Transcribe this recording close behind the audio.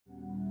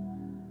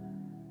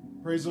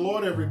Praise the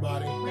Lord,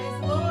 everybody.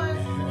 Praise the Lord.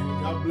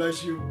 God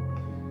bless you.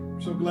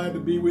 I'm so glad to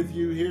be with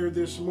you here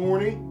this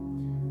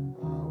morning.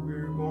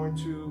 We're going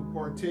to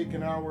partake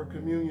in our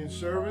communion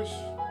service,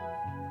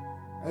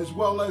 as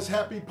well as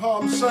Happy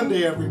Palm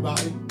Sunday,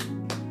 everybody.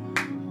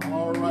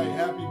 All right,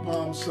 Happy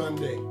Palm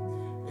Sunday.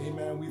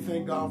 Amen. We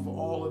thank God for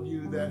all of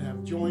you that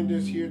have joined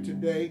us here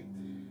today.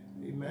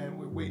 Amen.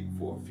 We're waiting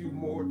for a few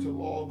more to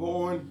log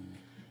on.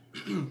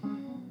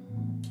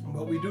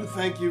 But we do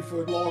thank you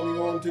for logging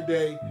on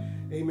today.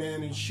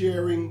 Amen. And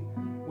sharing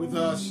with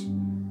us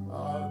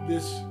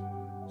this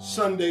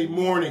Sunday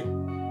morning.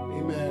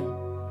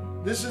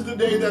 Amen. This is the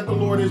day that the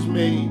Lord has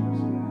made.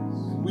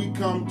 And we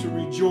come to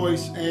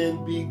rejoice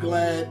and be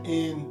glad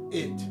in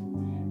it.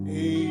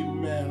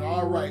 Amen.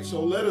 All right.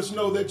 So let us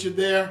know that you're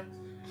there.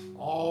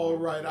 All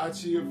right. I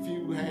see a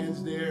few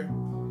hands there.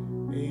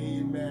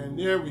 Amen.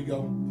 There we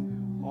go.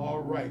 All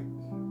right.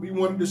 We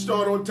wanted to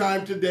start on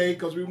time today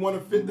because we want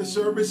to fit the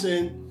service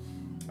in.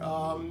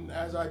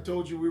 As I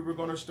told you, we were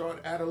going to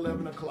start at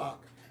 11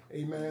 o'clock.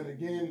 Amen.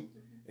 Again,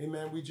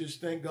 amen. We just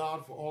thank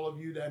God for all of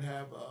you that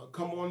have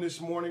come on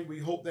this morning. We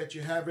hope that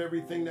you have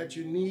everything that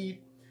you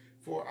need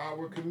for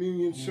our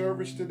communion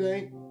service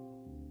today.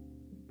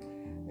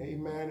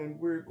 Amen. And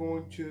we're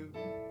going to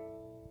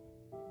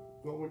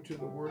go into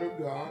the Word of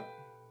God.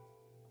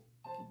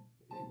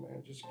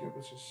 Amen. Just give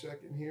us a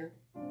second here.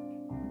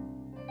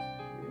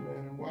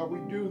 Amen. And while we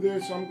do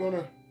this, I'm going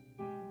to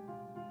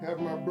have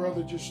my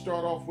brother just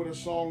start off with a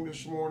song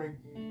this morning.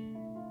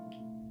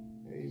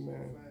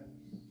 Amen.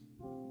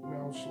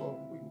 Now slow.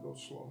 We can go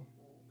slow.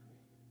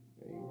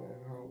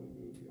 Amen.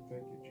 Hallelujah.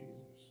 Thank you,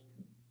 Jesus.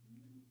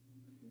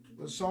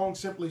 The song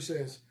simply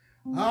says,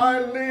 I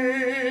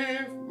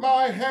lift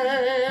my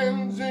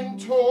hands in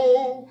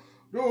total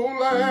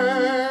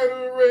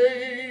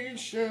adoration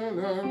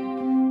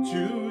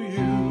unto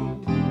you.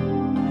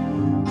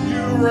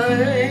 You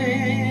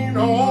reign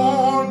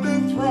on the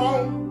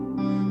throne.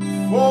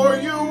 For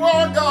you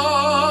are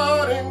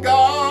God and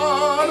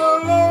God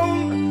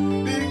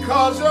alone.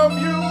 Because of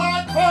you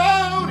my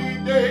cloudy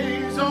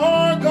days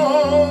are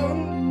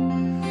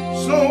gone.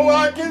 So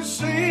I can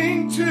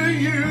sing to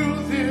you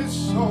this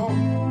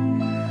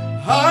song.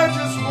 I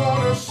just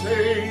want to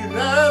say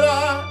that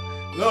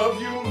I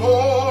love you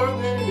more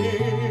than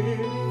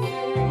anything.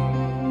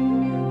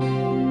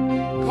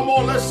 Come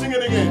on, let's sing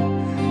it again.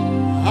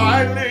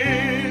 I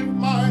lift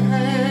my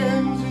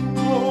hands in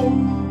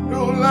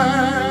total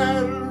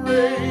adoration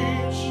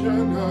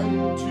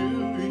unto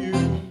you.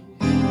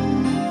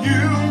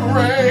 You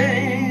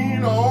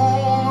reign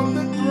on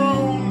the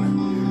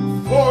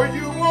throne, for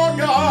you are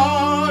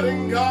God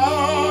and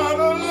God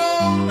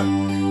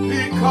alone.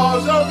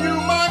 Because of you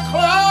my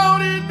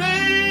cloudy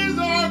days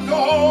are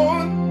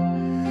gone.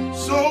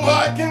 So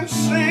I can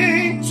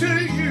sing to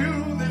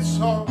you this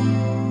song.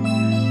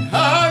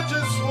 I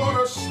just want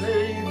to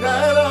say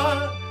that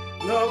I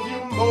love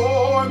you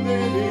more than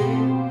anything.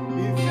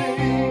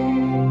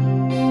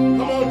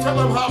 Tell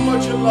them how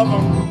much you love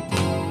them.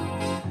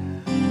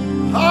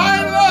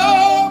 I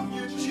love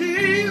you,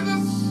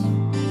 Jesus.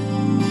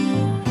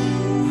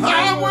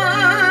 I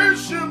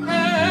worship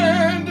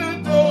and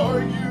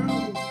adore you.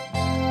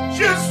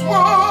 Just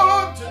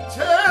want to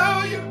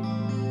tell you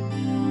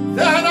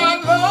that I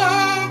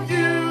love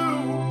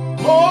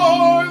you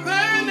more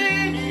than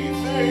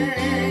anything.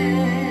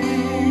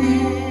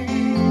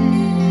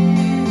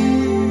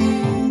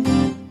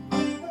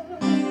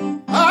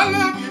 I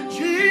love you,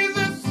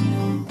 Jesus.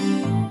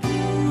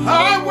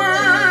 I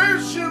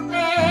worship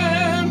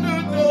and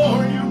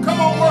adore you. Come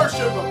on,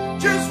 worship Him.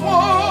 Just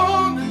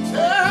want to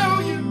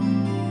tell you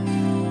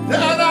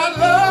that I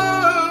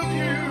love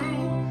you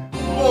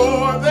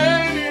more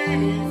than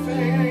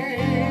anything.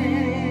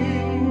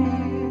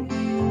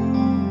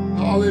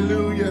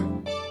 Hallelujah.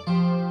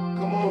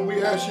 Come on,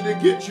 we ask you to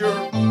get your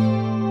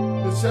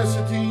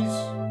necessities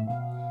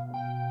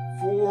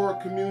for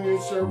communion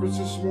service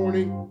this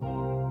morning.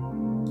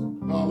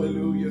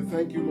 Hallelujah.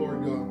 Thank you,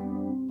 Lord God.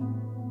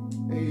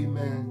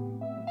 Amen.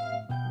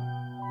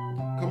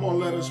 Come on,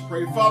 let us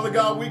pray. Father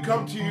God, we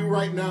come to you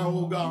right now,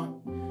 oh God,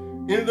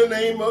 in the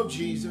name of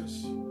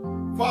Jesus.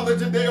 Father,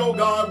 today, oh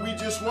God, we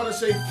just want to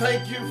say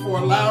thank you for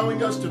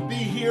allowing us to be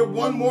here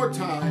one more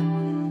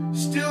time,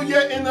 still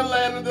yet in the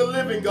land of the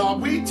living,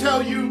 God. We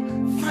tell you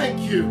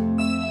thank you.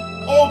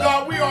 Oh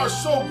God, we are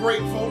so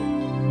grateful.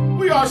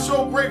 We are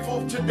so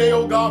grateful today,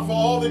 oh God, for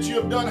all that you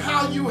have done,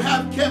 how you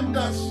have kept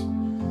us.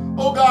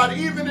 Oh God,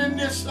 even in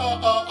this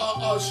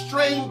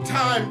strained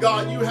time,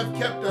 God, you have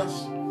kept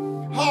us.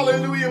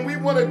 Hallelujah. And we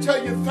want to tell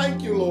you,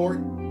 thank you,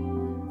 Lord.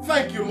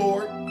 Thank you,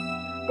 Lord.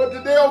 But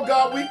today, oh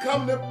God, we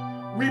come to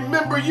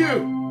remember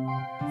you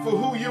for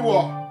who you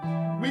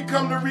are. We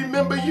come to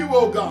remember you,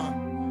 oh God,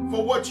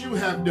 for what you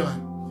have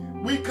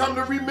done. We come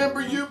to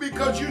remember you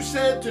because you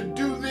said to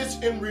do this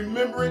in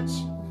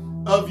remembrance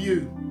of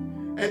you.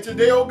 And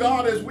today, oh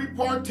God, as we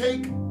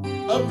partake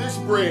of this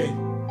bread,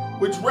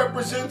 which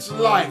represents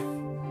life,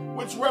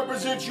 which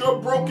represents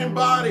your broken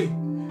body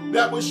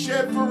that was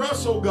shed for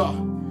us, oh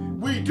God.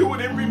 We do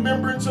it in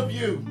remembrance of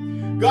you.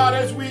 God,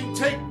 as we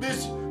take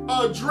this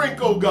drink,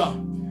 oh God.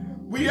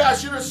 We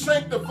ask you to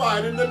sanctify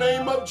it in the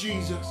name of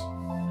Jesus.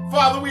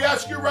 Father, we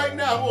ask you right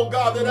now, oh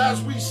God, that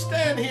as we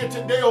stand here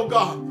today, oh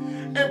God,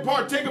 and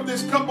partake of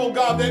this cup, oh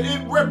God, that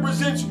it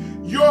represents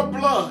your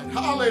blood.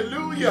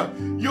 Hallelujah.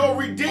 Your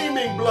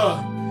redeeming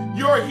blood,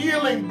 your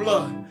healing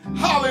blood.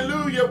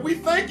 Hallelujah. We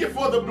thank you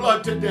for the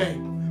blood today.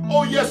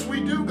 Oh, yes, we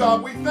do,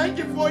 God. We thank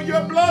you for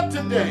your blood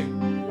today.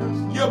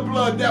 Your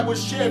blood that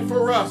was shed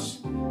for us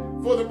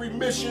for the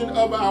remission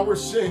of our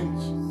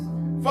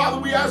sins.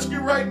 Father, we ask you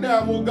right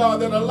now, oh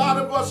God, that a lot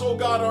of us, oh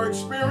God, are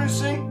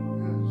experiencing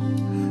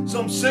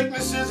some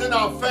sicknesses in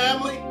our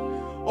family.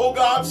 Oh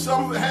God,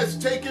 some has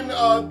succumbed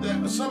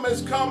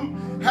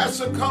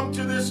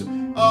to this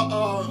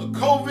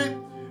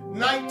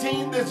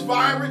COVID-19, this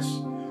virus.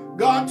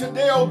 God,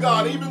 today, oh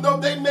God, even though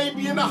they may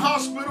be in the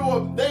hospital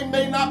or they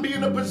may not be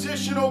in a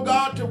position, oh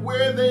God, to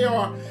where they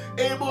are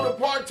able to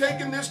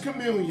partake in this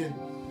communion.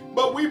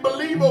 But we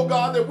believe, oh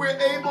God, that we're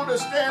able to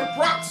stand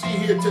proxy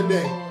here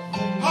today.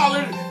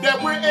 Hallelujah.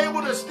 That we're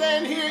able to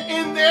stand here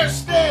in their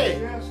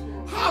stead.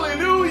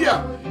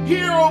 Hallelujah.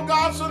 Here, oh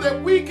God, so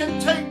that we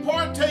can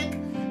partake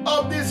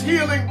of this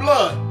healing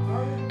blood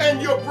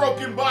and your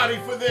broken body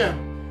for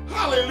them.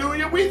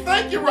 Hallelujah. We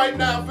thank you right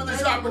now for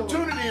this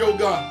opportunity, oh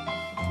God.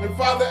 And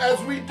Father,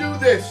 as we do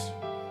this,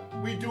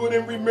 we do it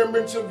in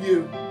remembrance of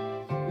you.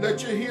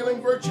 Let your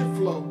healing virtue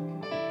flow.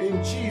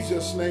 In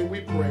Jesus' name we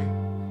pray.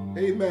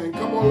 Amen.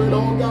 Come on, let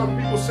all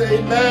God's people say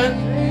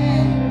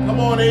amen. Come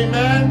on,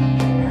 amen.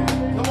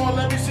 Come on,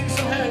 let me see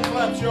some hand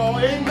claps, y'all.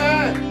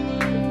 Amen.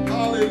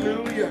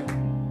 Hallelujah.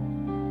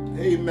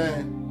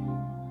 Amen.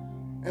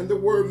 And the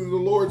word of the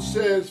Lord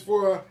says,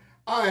 for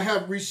I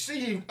have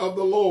received of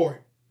the Lord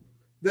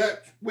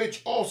that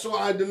which also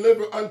I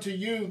deliver unto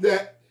you,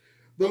 that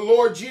the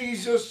Lord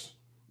Jesus,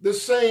 the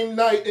same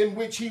night in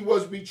which he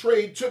was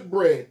betrayed, took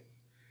bread.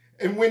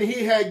 And when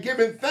he had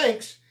given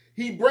thanks,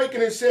 he brake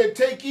it and said,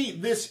 take,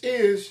 eat, this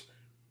is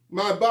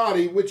my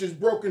body, which is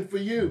broken for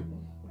you.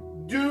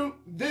 Do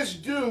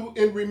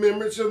in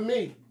remembrance of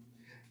me.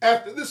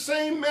 After the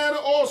same manner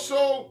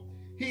also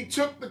he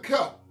took the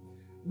cup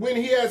when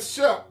he had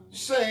supped,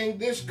 saying,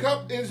 this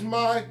cup is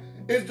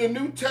the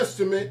New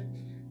Testament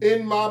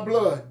in my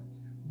blood.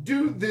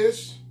 Do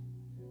this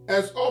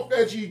as oft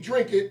as ye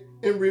drink it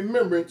in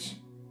remembrance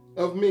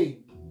of me.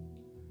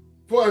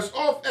 For as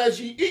oft as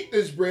ye eat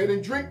this bread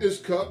and drink this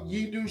cup,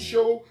 ye do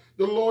show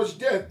the Lord's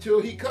death till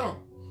he come.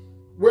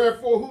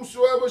 Wherefore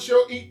whosoever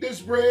shall eat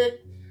this bread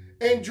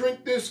and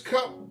drink this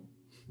cup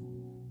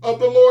of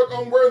the Lord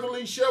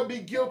unworthily shall be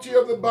guilty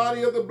of the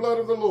body of the blood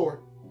of the Lord.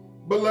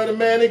 But let a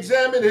man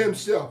examine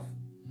himself,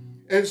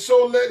 and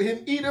so let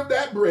him eat of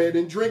that bread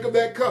and drink of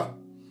that cup.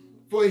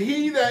 For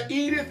he that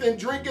eateth and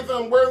drinketh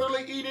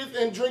unworthily eateth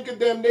and drinketh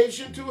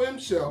damnation to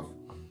himself,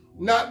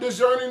 not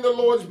discerning the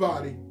Lord's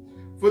body.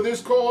 For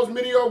this cause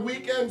many are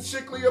weak and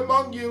sickly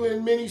among you,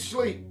 and many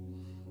sleep.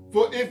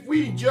 For if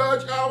we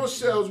judge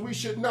ourselves, we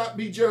should not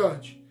be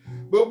judged.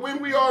 But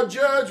when we are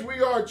judged,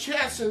 we are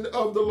chastened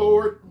of the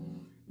Lord,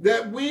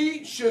 that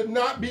we should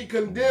not be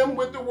condemned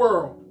with the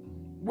world.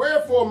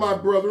 Wherefore, my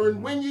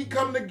brethren, when ye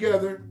come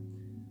together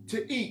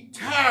to eat,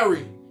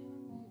 tarry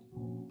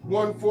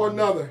one for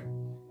another.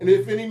 And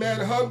if any man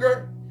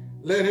hunger,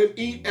 let him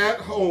eat at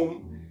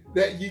home,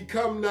 that ye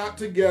come not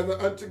together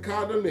unto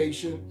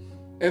condemnation.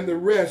 And the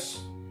rest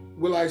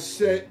will I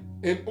set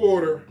in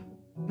order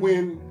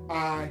when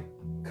I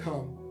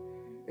come.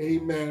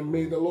 Amen.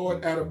 May the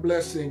Lord add a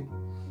blessing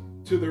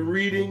to the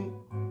reading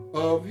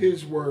of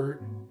his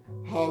word.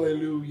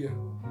 Hallelujah.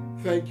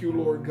 Thank you,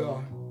 Lord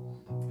God.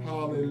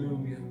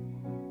 Hallelujah.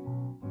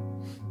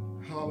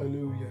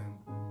 Hallelujah.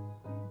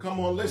 Come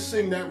on, let's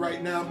sing that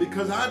right now,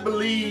 because I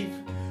believe.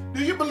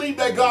 Do you believe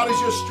that God is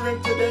your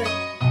strength today?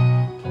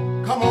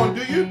 Come on,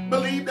 do you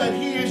believe that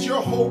he is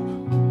your hope?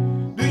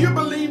 Do you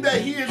believe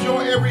that he is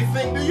your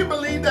everything? Do you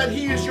believe that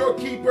he is your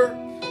keeper?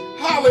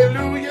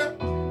 Hallelujah.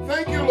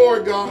 Thank you,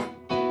 Lord God.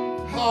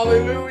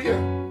 Hallelujah.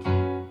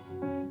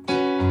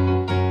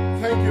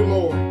 Thank you,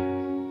 Lord.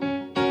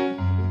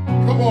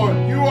 Come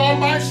on, you are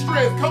my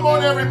strength. Come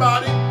on,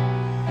 everybody.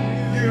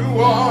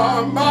 You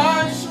are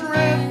my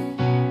strength.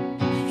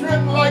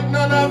 Strength like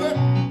none other.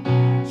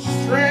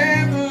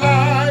 Strength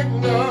like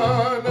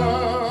none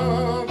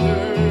other.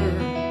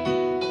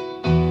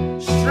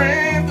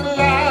 Strength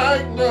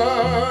like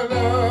none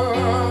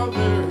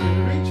other.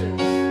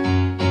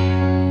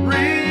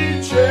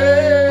 Reaches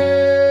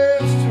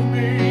to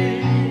me.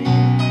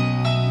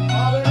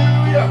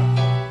 Hallelujah.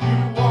 You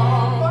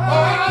are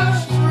my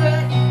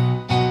strength.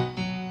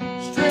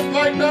 Strength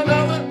like none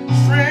other.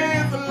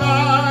 Strength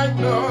like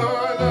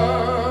none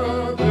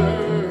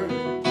other.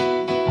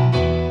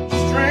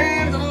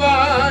 Strength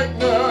like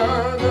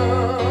none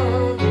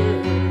other.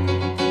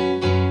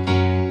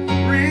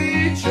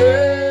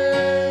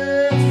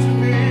 Reaches to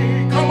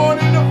me. Come on,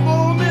 in the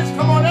fullness.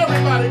 Come on,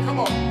 everybody. Come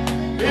on.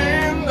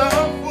 In the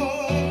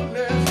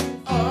fullness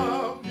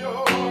of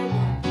your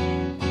love.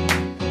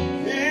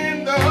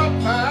 In the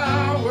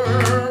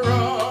power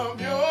of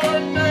your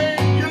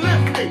name. You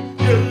lift me.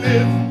 You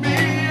lift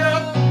me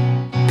up.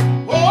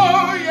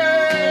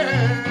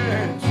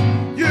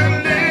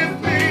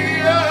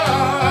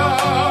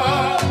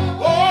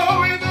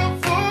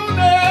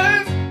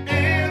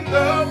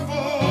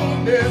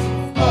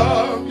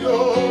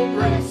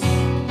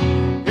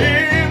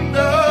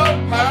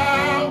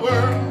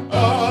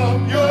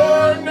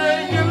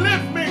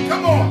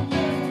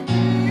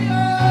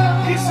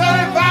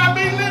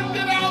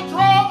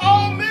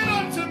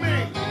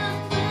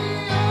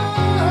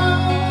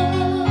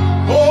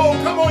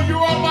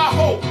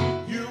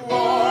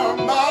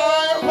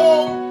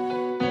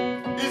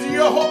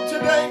 hope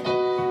today?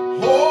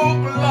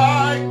 Hope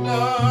like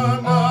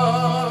none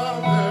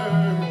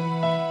other.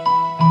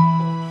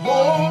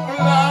 Hope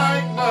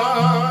like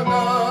none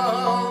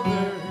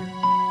other.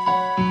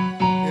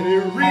 And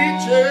it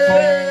reaches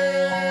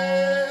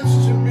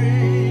to me.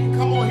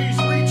 Come on, he's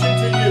reaching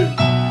to you.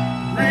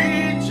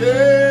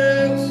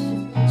 Reaches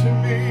to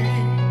me.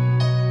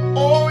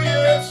 Oh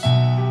yes,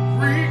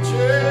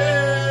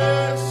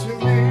 reaches to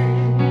me.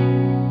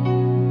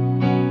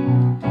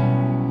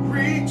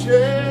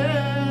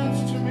 Reaches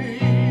to me.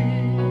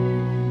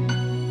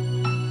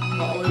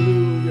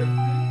 Hallelujah.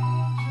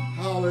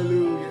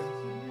 Hallelujah.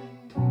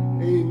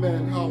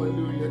 Amen.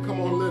 Hallelujah. Come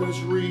on, let us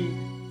read.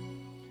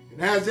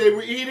 And as they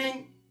were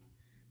eating,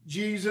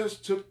 Jesus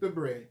took the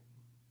bread.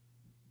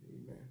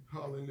 Amen.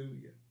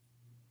 Hallelujah.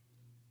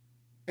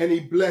 And he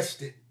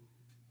blessed it.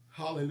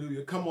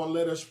 Hallelujah. Come on,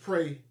 let us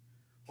pray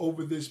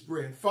over this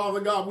bread. Father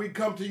God, we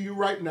come to you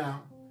right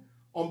now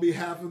on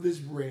behalf of this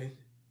bread,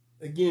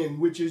 again,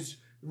 which is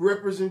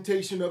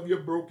representation of your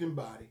broken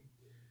body.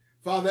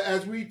 Father,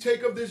 as we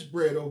take of this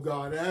bread, oh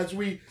God, as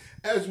we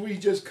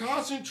just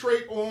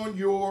concentrate on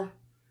your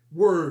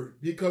word,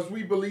 because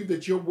we believe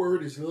that your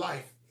word is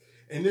life,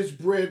 and this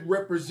bread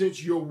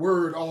represents your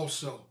word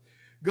also.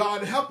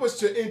 God, help us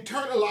to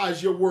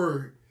internalize your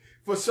word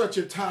for such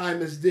a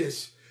time as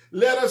this.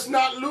 Let us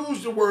not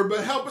lose the word,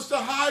 but help us to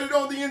hide it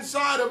on the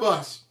inside of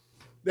us,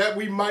 that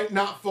we might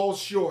not fall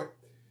short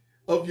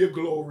of your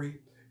glory,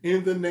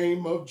 in the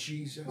name of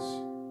Jesus.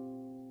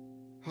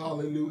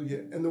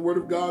 Hallelujah. And the word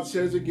of God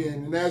says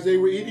again, and as they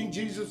were eating,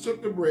 Jesus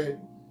took the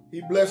bread.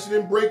 He blessed it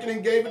and broke it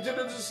and gave it to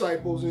the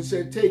disciples and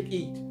said, take,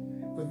 eat,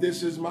 for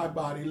this is my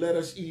body. Let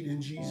us eat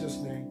in Jesus'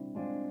 name.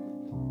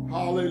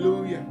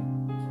 Hallelujah.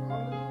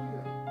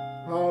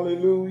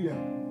 Hallelujah.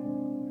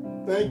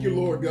 Thank you,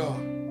 Lord God.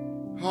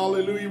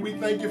 Hallelujah. We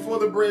thank you for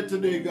the bread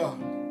today,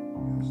 God.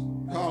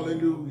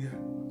 Hallelujah.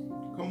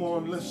 Come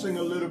on, let's sing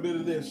a little bit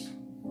of this.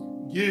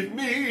 Give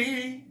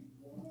me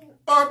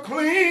a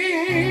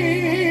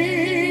clean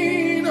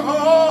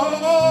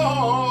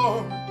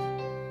heart,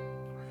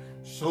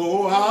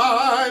 so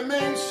I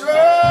may serve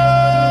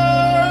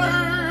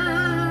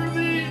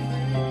thee.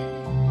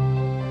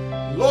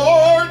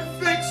 Lord,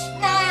 fix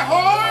my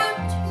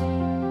heart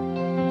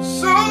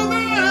so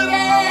that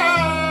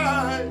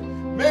I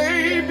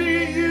may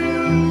be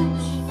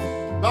used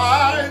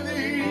by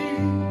thee,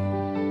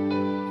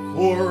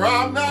 for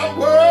I'm not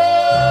worthy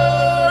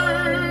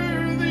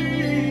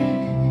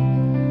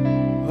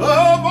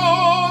of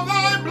all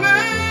thy blessings.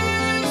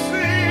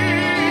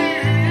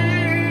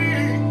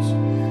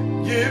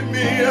 Give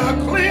me a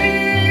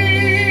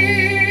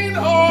clean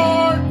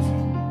heart,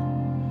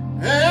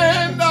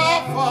 and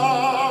I'll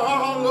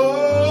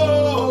follow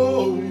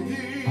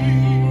thee.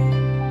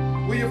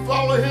 Will you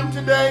follow him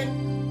today?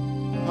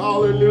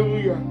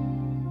 Hallelujah.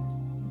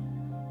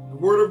 The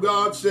word of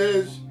God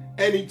says,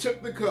 and he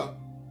took the cup,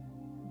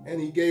 and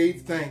he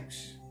gave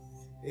thanks.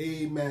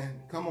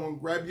 Amen. Come on,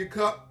 grab your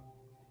cup.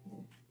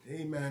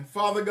 Amen.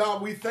 Father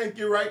God, we thank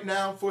you right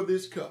now for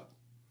this cup.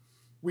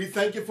 We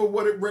thank you for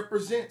what it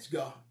represents,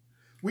 God.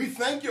 We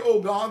thank you,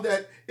 oh God,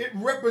 that it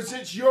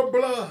represents your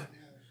blood.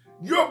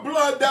 Your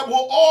blood that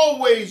will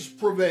always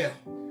prevail.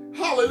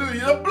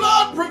 Hallelujah. The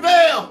blood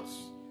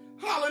prevails.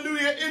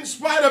 Hallelujah. In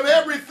spite of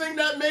everything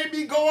that may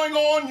be going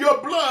on,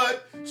 your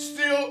blood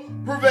still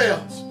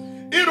prevails.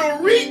 It'll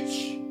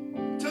reach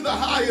to the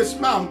highest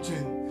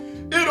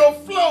mountain. It'll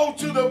flow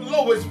to the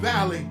lowest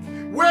valley.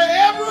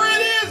 Wherever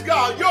it is,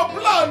 God, your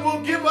blood will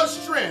give us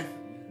strength.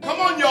 Come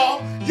on,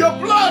 y'all. Your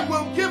blood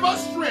will give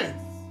us strength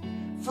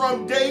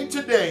from day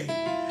to day.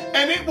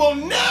 And it will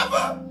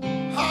never,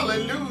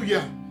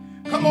 hallelujah.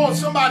 Come on,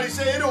 somebody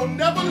say it'll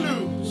never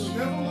lose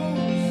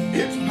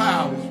its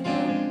power.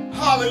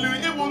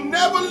 Hallelujah. It will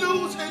never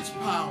lose its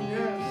power.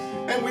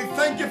 And we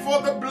thank you for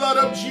the blood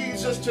of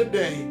Jesus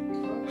today.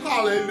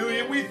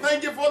 Hallelujah. We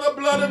thank you for the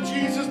blood of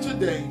Jesus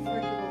today.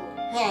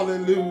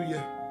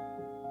 Hallelujah.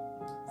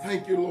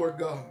 Thank you, Lord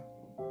God.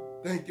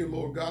 Thank you,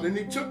 Lord God. And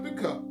he took the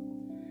cup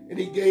and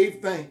he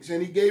gave thanks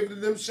and he gave it to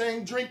them,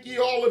 saying, drink ye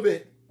all of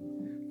it.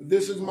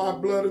 This is my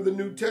blood of the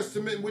New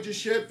Testament, which is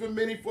shed for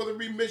many for the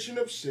remission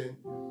of sin.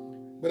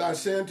 But I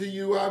say unto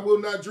you, I will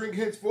not drink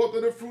henceforth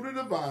of the fruit of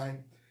the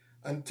vine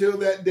until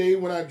that day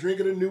when I drink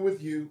it anew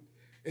with you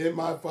in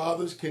my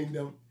Father's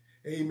kingdom.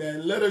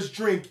 Amen. Let us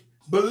drink,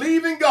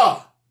 believing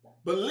God,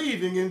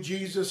 believing in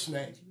Jesus'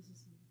 name.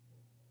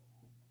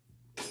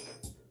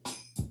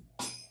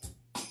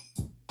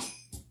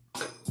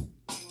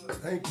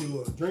 Thank you,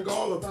 Lord. Drink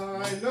all of it.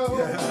 I know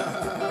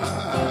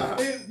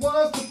it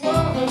was the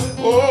blood.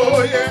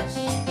 Oh, yes.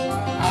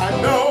 I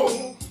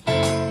know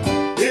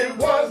it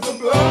was the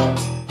blood.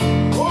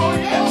 Oh,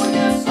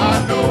 yes.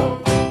 I know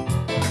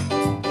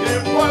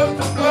it was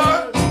the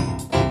blood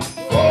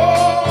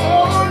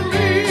for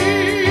me.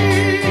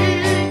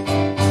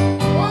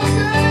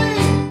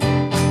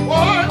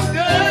 One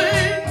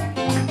day,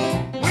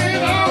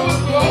 when I was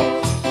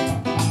lost,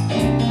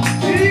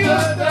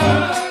 Jesus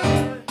died.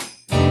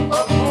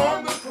 Upon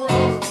the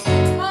cross, I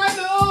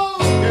know,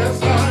 yes,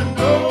 I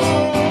know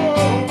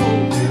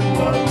it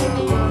was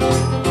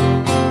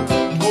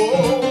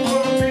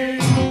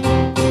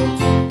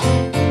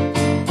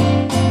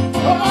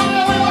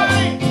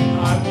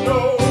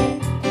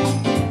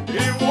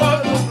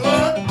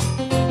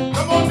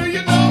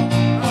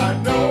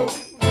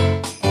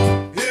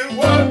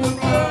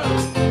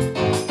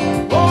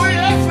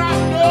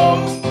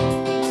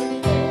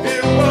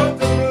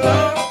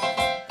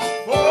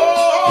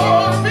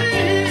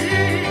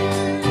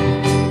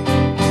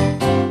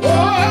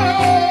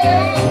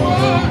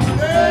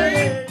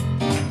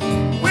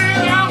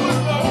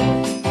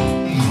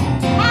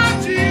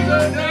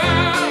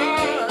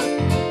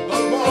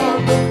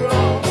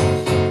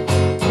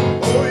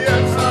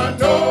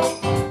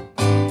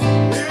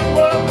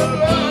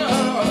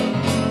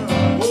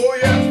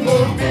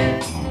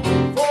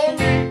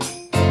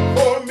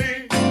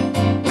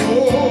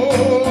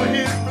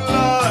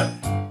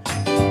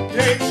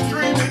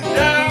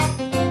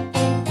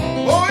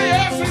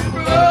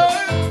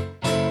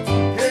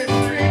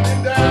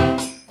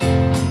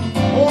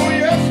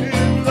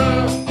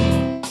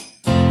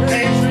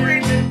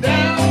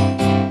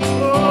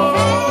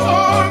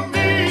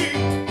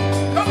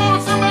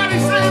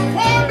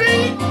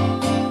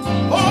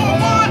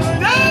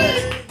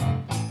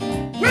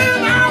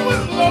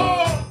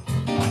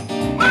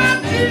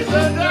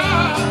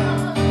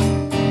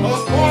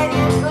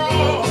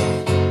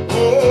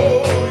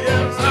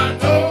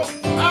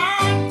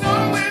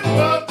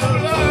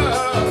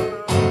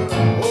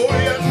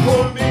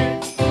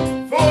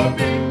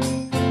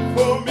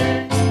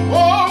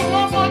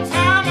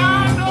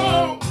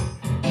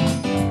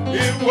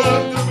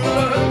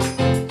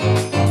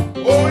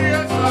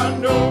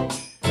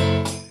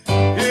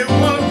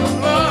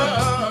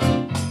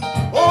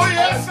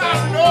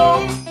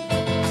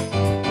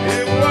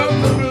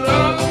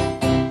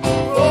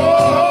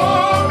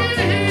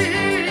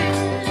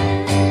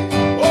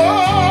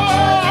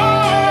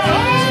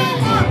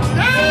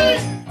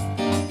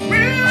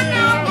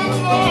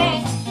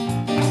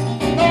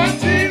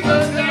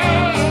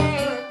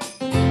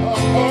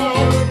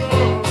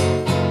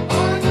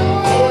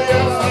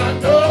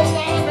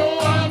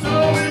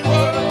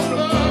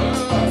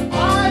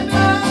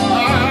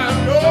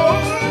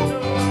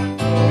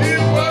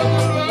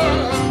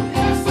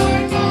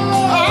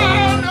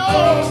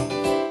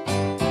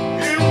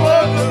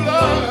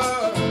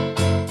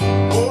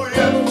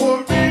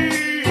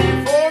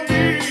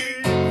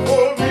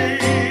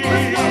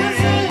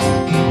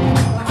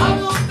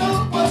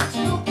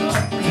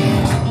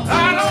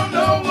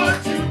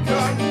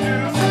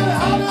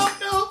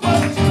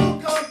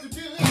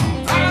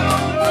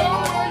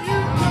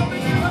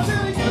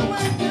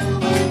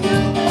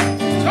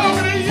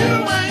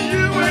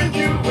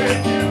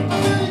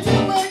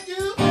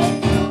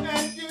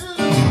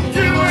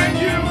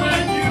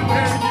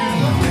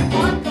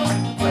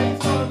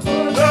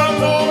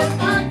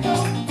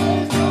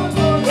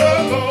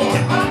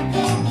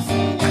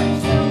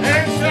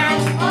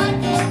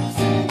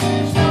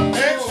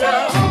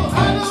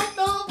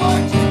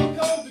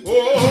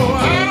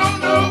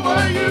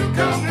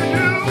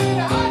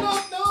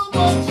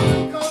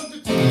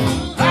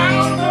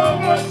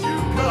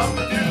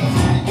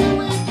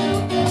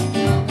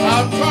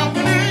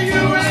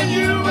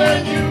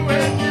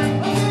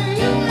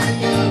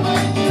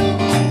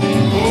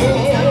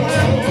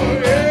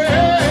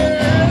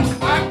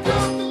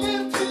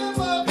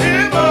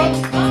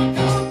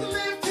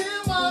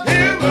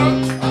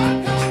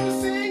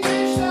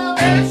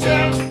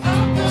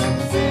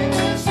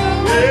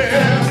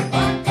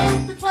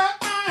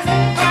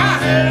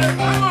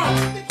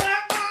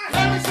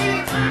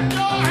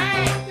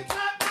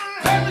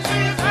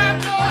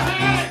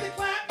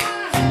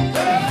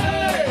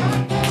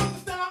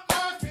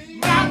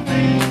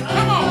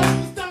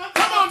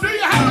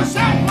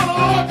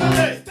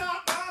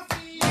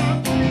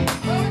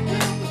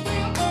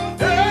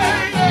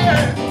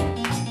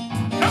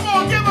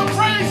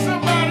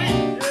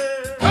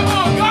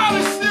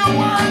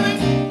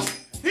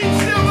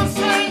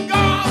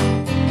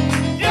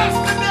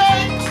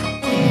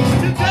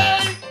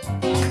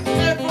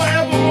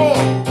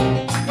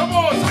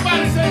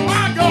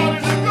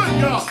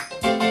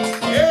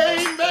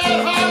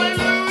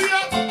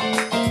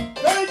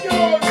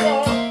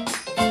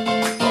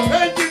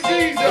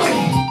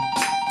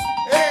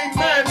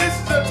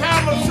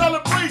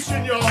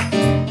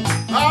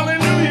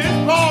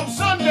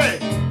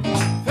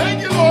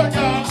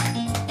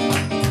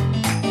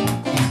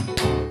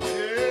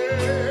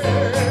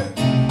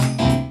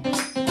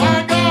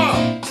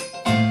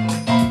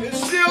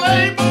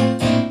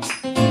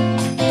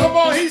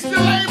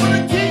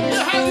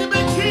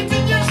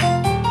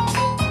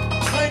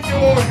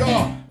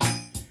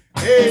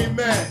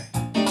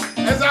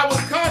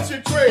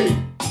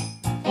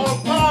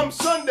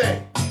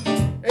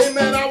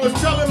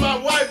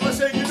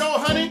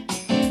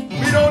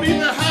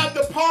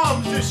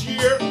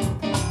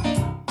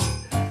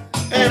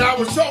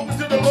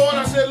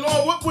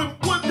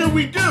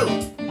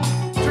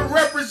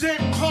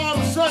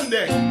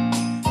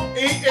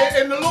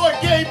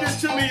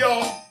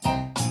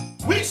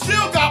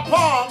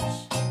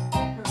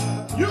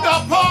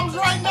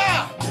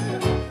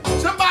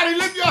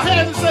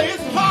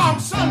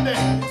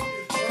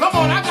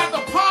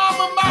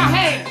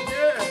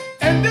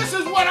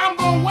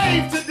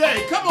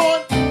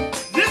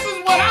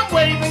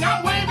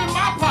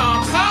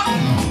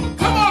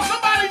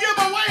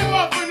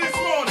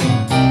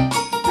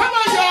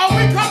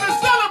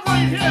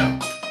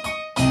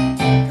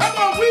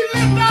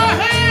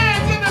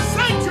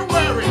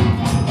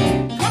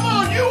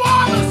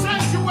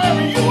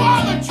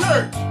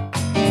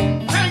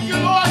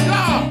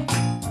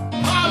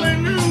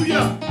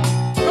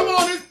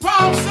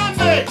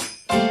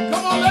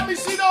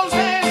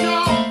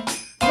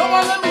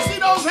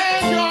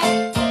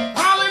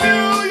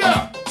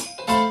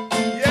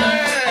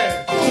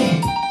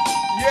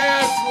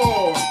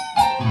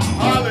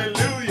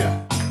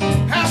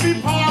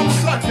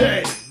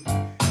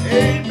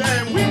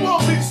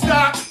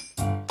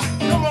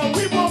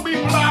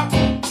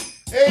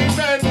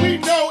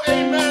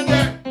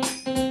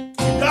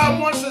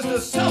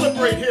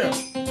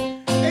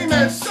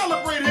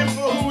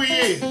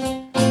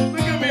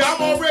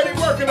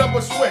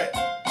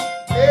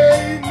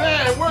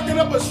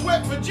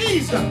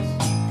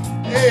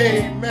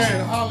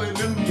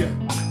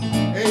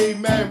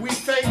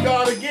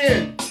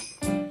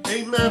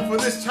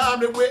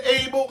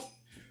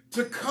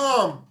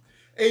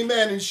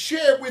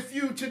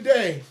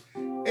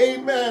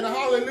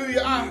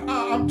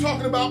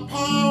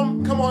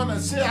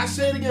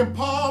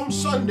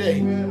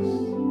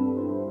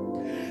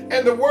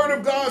And the word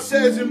of God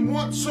says in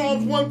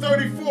Psalms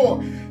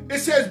 134, it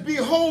says,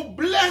 behold,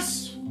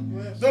 bless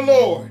the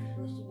Lord,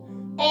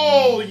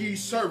 all ye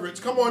servants.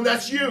 Come on,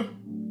 that's you.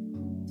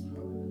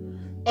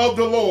 Of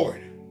the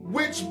Lord,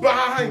 which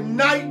by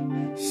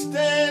night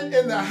stand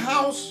in the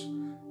house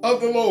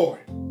of the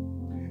Lord.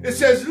 It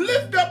says,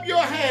 lift up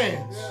your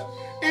hands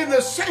in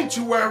the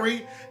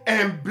sanctuary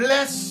and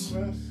bless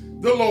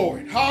the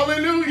Lord.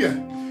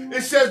 Hallelujah.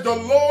 It says, the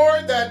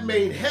Lord that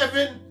made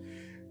heaven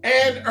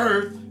and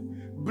earth,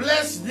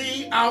 bless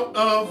thee out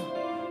of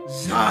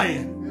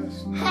Zion.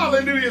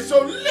 Hallelujah.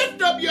 So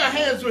lift up your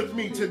hands with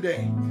me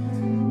today.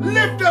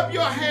 Lift up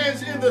your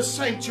hands in the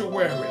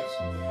sanctuary.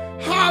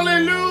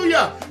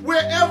 Hallelujah.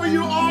 Wherever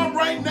you are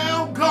right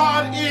now,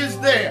 God is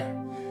there.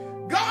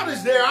 God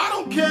is there. I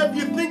don't care if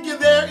you think you're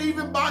there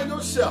even by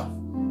yourself.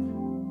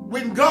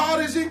 When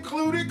God is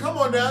included, come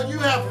on now, you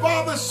have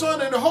Father,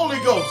 Son, and the Holy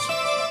Ghost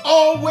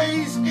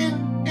always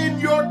in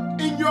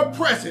your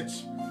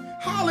presence.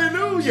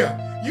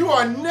 Hallelujah. You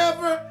are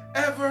never,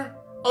 ever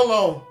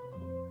alone.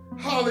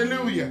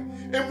 Hallelujah.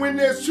 And when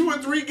there's 2 or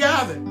 3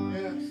 gathered,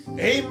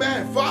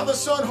 amen, Father,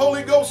 Son,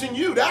 Holy Ghost, and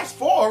you, that's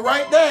 4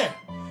 right there.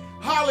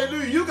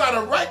 Hallelujah. You got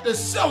a right to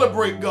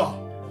celebrate God.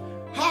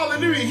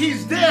 Hallelujah.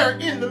 He's there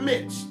in the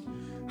midst.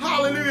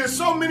 Hallelujah.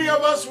 So many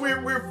of us,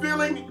 we're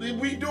feeling,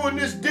 we doing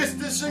this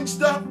distancing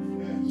stuff.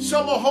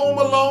 Some are home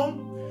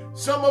alone.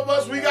 Some of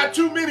us, we got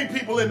too many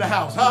people in the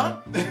house, huh?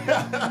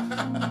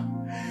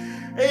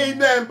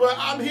 Amen. But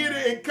I'm here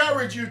to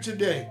encourage you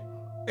today,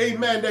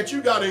 amen, that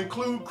you got to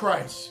include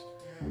Christ.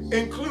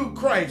 Include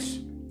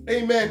Christ,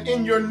 amen,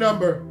 in your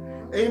number.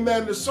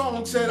 Amen. The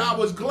song said, I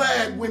was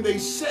glad when they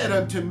said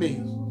unto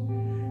me,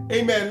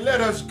 amen,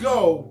 let us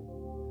go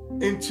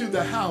into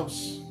the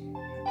house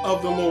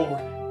of the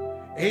Lord.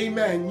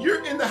 Amen.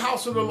 You're in the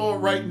house of the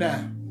Lord right now.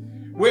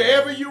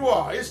 Wherever you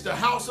are, it's the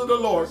house of the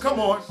Lord. Come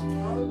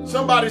on.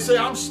 Somebody say,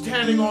 I'm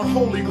standing on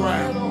holy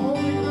ground.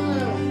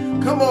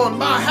 Come on,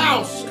 my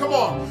house. Come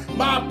on,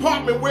 my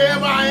apartment,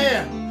 wherever I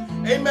am.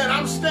 Amen.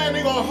 I'm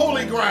standing on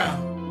holy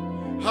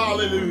ground.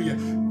 Hallelujah.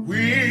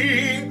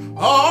 We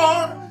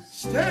are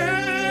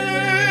standing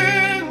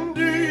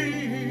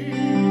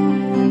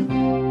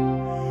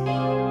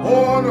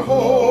on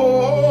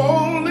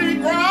holy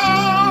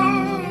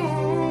ground.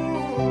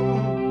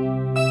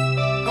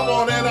 Come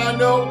on, and I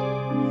know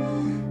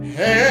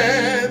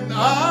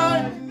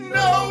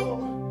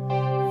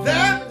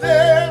that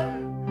there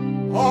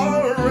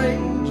are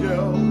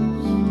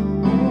angels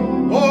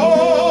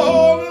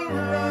all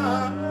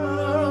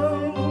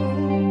around.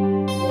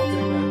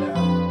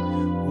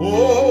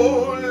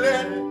 Oh,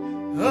 let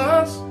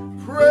us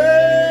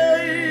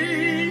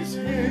praise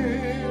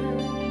him.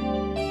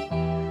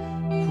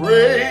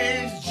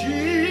 Praise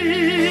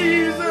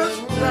Jesus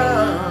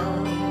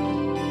now.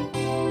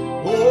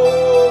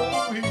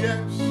 Oh,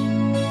 yes.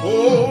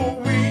 Oh,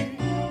 we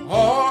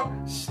are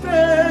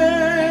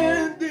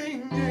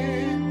standing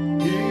in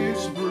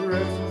his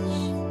presence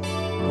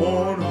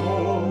on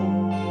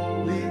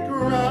holy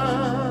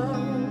ground.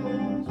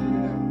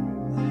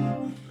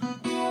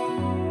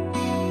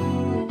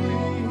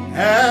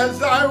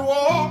 As I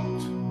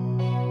walked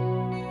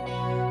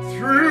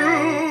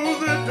through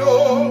the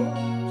doors,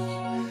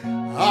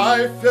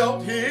 I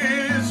felt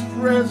his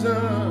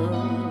presence.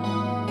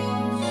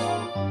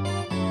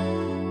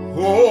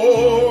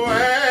 Oh,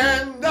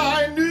 and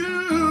I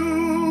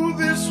knew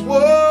this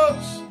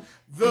was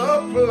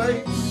the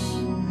place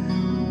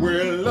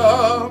where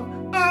love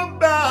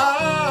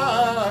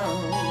abounds.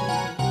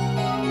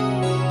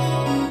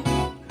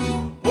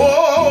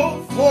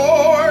 Oh,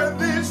 for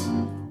this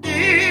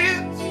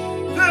is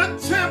the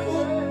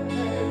temple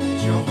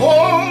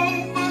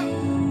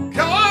Jehovah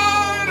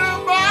God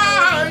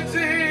abides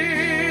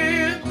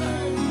in.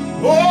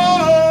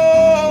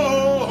 Oh,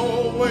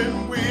 when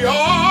we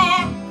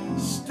are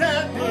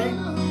standing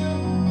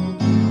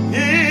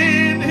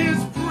in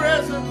his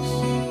presence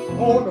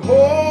on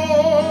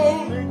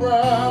holy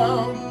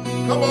ground.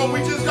 Come on, we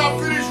just got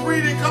finished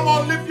reading. Come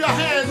on, lift your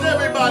hands,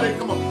 everybody.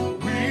 Come on.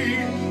 We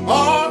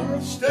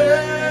are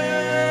standing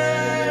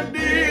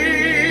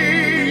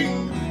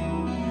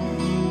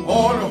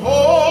on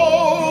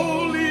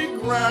holy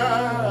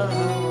ground.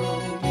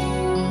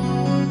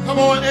 Come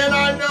on, and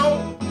I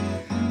know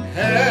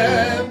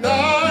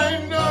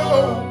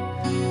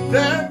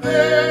that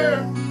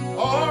there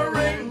are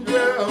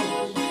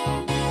angels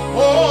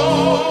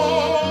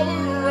all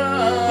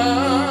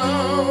around.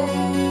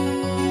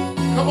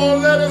 Come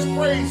on, let us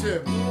praise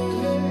him.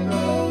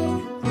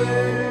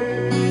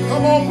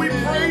 Come on, we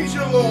praise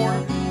you,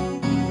 Lord.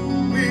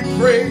 We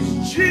praise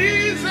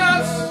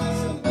Jesus.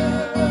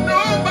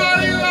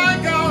 Nobody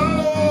like our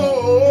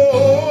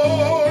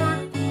Lord.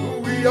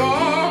 We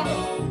are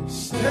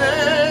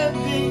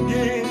standing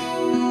in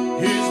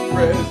his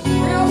presence.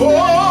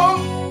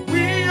 Oh,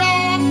 we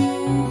are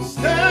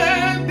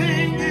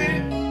standing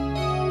in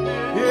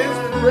his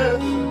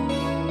presence.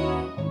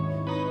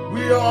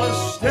 We are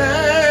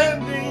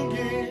standing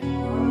in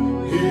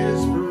his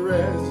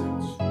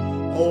presence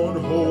on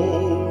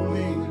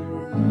holy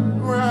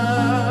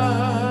ground.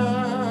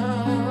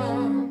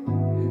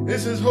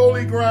 This is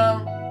holy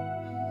ground.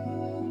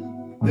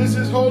 This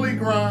is holy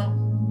ground.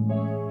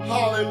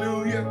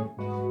 Hallelujah.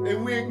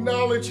 And we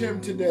acknowledge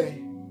him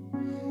today.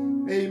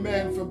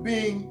 Amen. For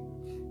being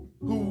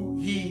who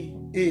he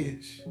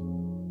is.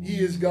 He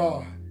is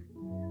God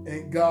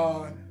and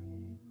God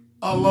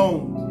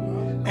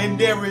alone. And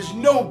there is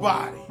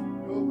nobody.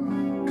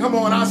 Come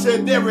on, I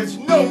said there is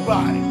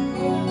nobody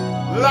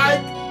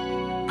like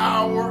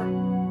our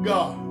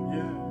God.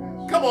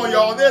 Come on,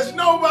 y'all. There's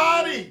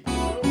nobody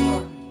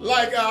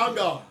like our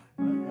God.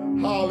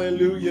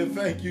 Hallelujah.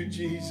 Thank you,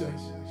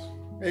 Jesus.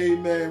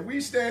 Amen.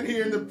 We stand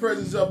here in the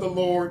presence of the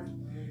Lord.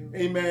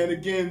 Amen.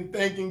 Again,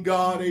 thanking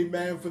God,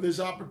 amen, for this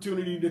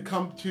opportunity to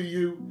come to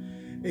you.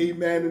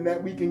 Amen. And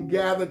that we can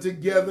gather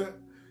together,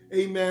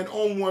 amen,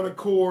 on one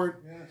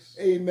accord. Yes.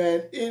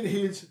 Amen. In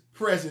his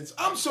presence.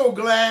 I'm so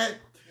glad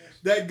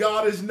that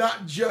God is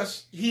not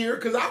just here,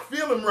 because I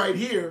feel him right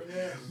here.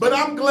 Yes. But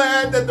I'm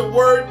glad that the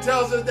word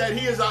tells us that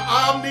he is an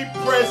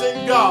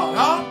omnipresent God.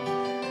 Huh?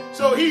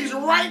 So he's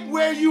right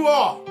where you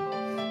are.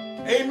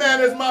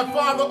 Amen. As my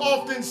father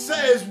often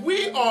says,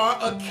 we are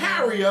a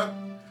carrier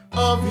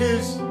of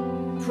his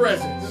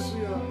presence.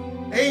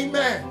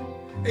 Amen.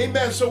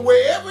 Amen. So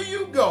wherever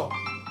you go,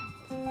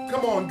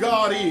 come on,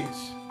 God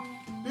is.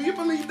 Do you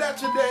believe that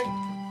today?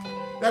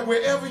 That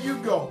wherever you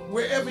go,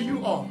 wherever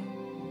you are,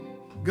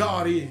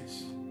 God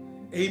is.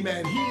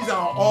 Amen. He's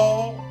our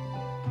all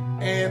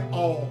and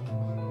all.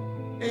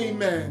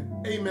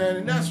 Amen. Amen.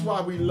 And that's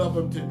why we love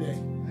him today.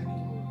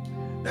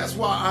 That's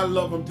why I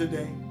love him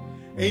today.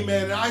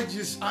 Amen. I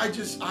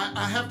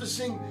have to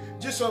sing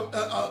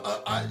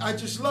I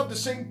just love to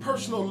sing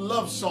personal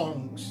love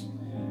songs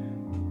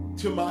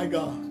to my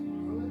God.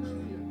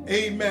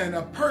 Amen.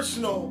 A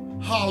personal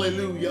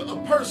hallelujah. A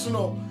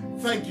personal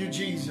thank you,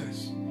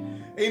 Jesus.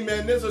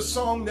 Amen. There's a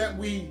song that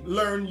we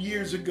learned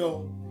years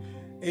ago.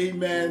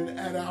 Amen.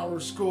 At our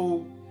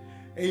school.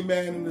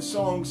 Amen. And the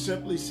song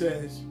simply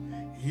says,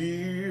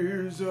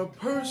 Here's a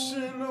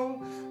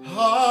personal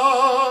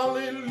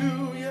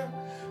hallelujah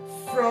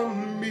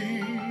from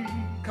me.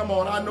 Come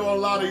on, I know a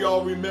lot of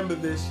y'all remember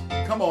this.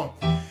 Come on.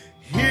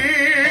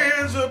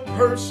 Here's a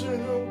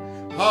personal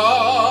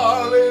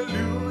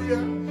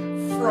hallelujah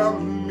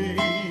from me.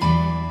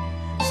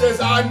 Says,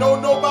 I know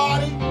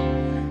nobody.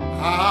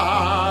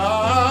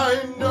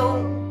 I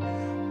know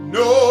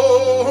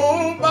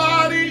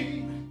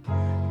nobody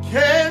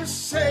can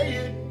say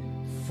it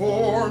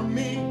for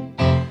me.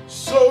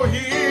 So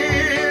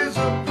here's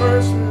a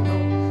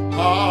personal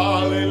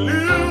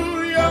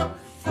hallelujah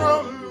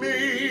from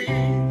me.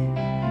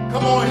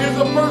 Come on, here's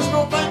a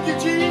personal thank you,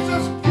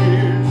 Jesus.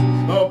 Here's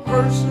a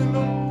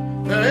personal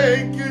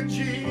thank you,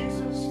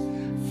 Jesus,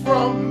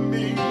 from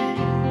me.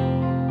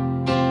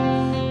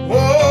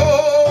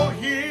 Oh,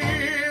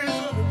 here's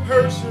a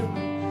personal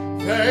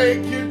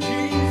thank you,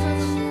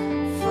 Jesus,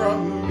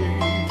 from me.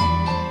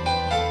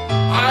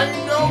 I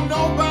know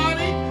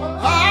nobody.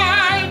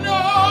 I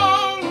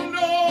know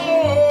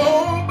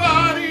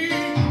nobody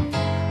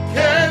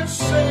can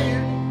say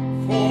it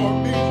for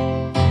me.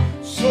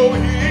 So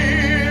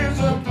here's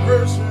a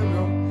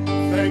personal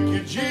thank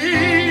you,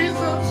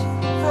 Jesus,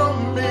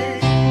 from me.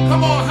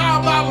 Come on, how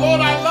about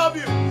Lord, I love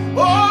you?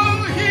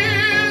 Oh,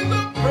 here's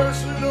a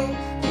personal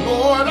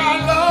Lord, I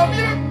love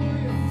you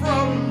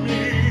from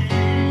me.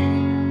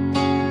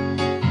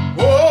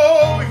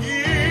 Oh,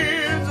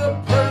 here's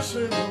a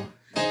personal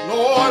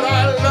Lord,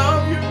 I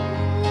love you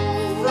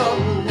from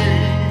me.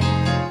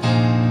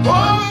 Oh,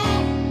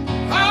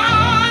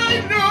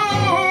 I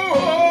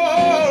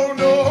know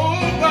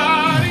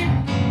nobody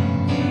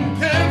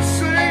can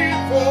say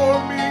it for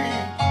me.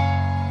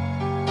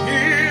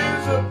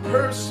 Here's a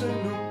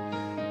personal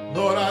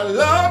Lord, I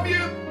love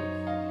you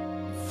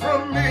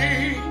from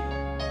me.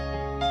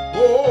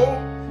 Oh,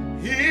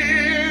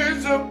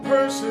 here's a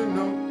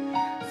personal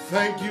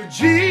thank you,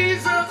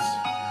 Jesus,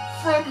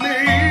 from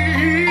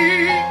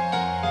me.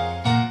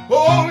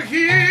 Oh,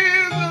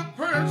 here's a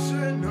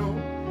personal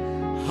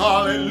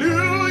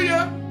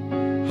hallelujah,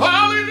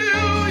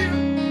 hallelujah,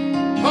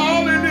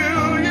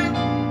 hallelujah.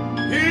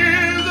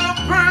 Here's a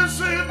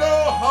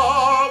personal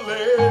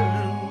hallelujah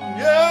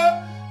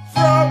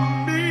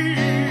from me.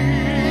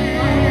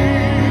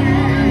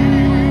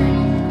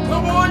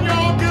 Come on,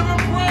 y'all, give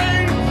him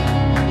praise.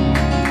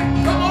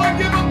 Come on,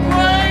 give him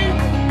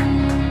praise.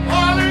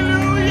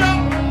 Hallelujah,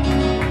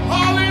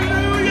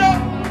 hallelujah.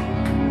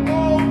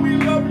 Oh, we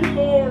love you,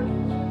 Lord.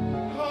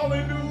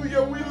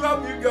 Hallelujah, we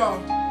love you, God.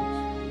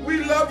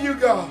 We love you,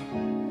 God.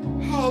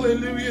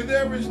 Hallelujah,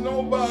 there is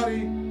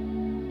nobody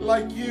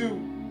like you.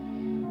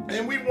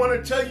 And we want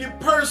to tell you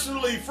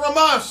personally from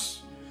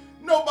us,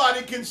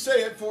 nobody can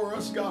say it for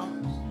us, God.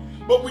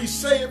 But we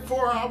say it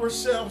for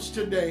ourselves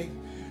today.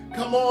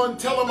 Come on,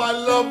 tell them I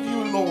love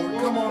you, Lord.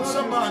 Come on,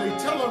 somebody,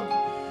 tell them,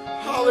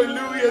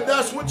 hallelujah,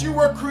 that's what you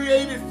were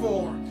created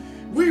for.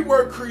 We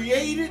were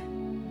created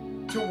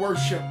to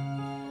worship.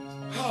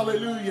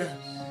 Hallelujah.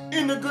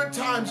 In the good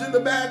times, in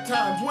the bad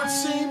times, what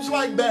seems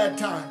like bad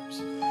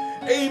times.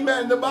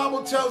 Amen. The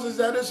Bible tells us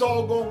that it's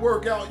all going to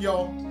work out,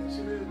 y'all.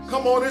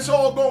 Come on, it's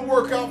all going to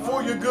work out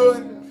for your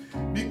good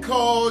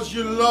because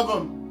you love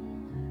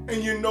him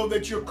and you know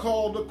that you're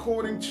called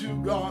according to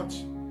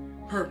God's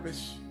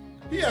purpose.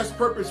 He has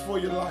purpose for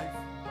your life.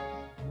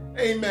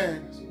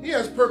 Amen. He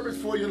has purpose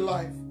for your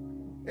life.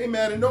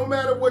 Amen. And no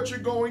matter what you're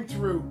going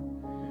through,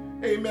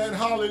 amen,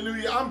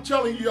 hallelujah. I'm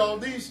telling you, y'all,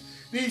 these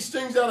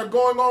things that are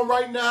going on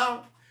right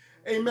now,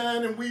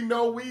 amen, and we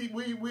know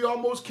we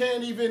almost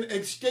can't even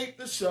escape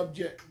the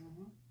subject.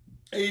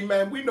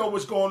 Amen. We know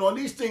what's going on.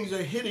 These things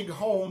are hitting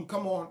home.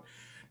 Come on.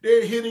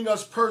 They're hitting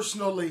us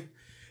personally.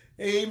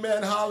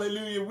 Amen.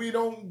 Hallelujah. We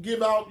don't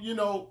give out,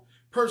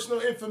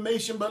 personal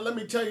information, but let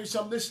me tell you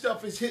something. This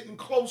stuff is hitting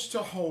close to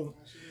home.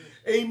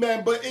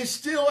 Amen. But it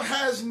still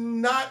has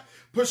not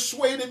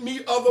persuaded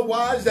me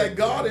otherwise that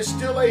God is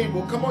still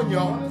able. Come on,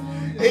 y'all.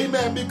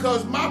 Amen.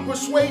 Because my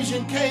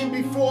persuasion came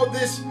before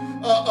this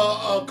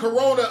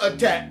corona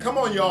attack. Come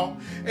on, y'all.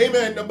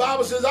 Amen. The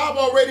Bible says I've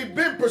already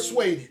been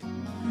persuaded.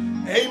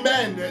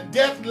 Amen.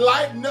 Death,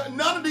 life,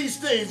 none of these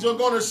things are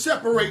going to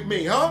separate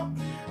me,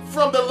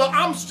 from the love.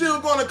 I'm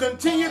still going to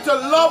continue to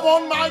love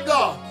on my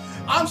God.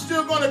 I'm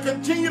still going to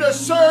continue to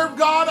serve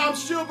God. I'm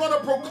still going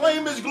to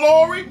proclaim his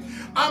glory.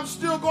 I'm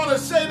still going to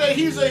say that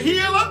he's a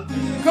healer.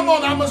 Come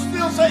on, I'm going to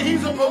still say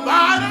he's a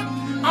provider.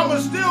 I'm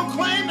going to still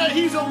claim that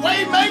he's a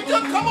way maker.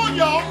 Come on,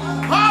 y'all.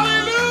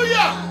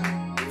 Hallelujah.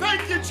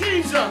 Thank you,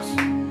 Jesus.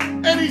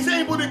 And he's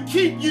able to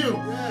keep you.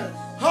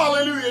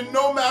 Hallelujah,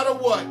 no matter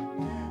what.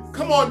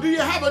 Come on, do you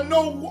have a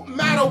no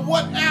matter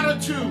what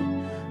attitude?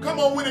 Come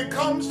on, when it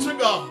comes to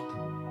God.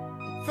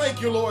 Thank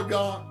you, Lord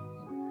God.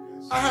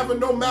 I have a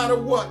no matter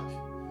what.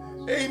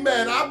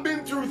 Amen. I've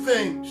been through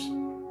things.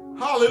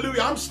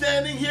 Hallelujah. I'm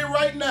standing here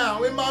right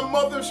now in my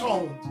mother's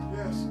home.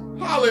 Yes.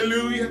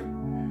 Hallelujah.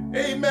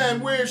 Amen.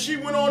 Where she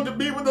went on to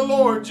be with the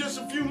Lord just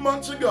a few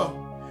months ago.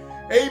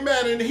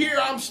 Amen. And here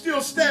I'm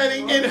still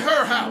standing in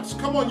her house.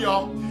 Come on,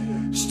 y'all.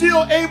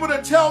 Still able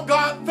to tell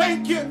God,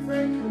 thank you.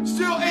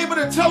 Still able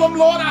to tell him,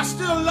 Lord, I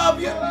still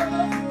love you.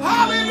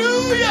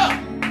 Hallelujah.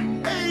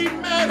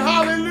 Amen.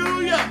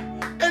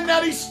 Hallelujah. And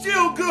that he's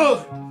still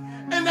good.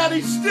 And that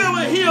he's still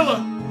a healer.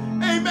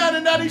 Amen.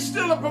 And that he's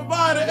still a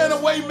provider and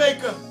a way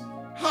maker.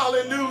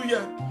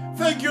 Hallelujah.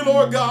 Thank you,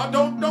 Lord God.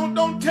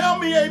 Don't tell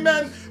me,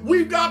 amen.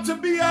 We've got to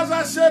be, as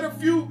I said a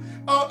few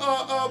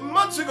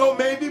months ago,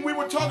 maybe, we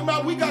were talking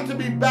about we got to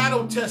be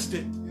battle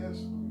tested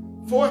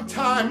for a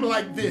time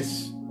like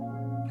this.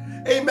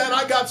 Amen.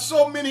 I got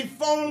so many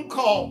phone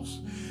calls.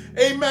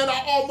 Amen.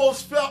 I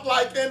almost felt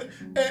like,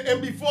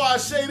 and before I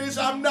say this,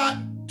 I'm not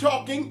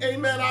talking,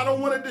 amen, I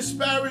don't want to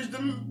disparage the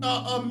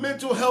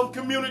mental health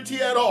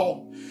community at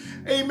all.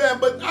 Amen.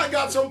 But I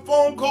got some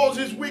phone calls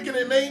this week and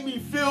it made me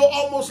feel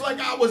almost like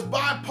I was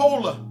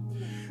bipolar.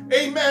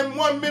 Amen.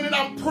 1 minute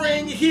I'm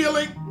praying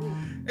healing.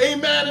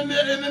 Amen. And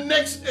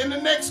in the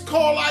next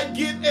call I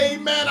get,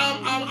 amen,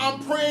 I'm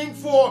praying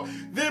for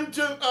them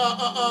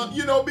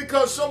to,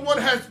 because someone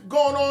has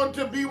gone on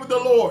to be with the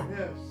Lord.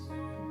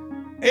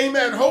 Yes.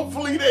 Amen.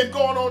 Hopefully they've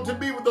gone on to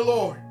be with the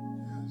Lord.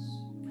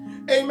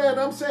 Yes. Amen.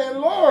 I'm saying,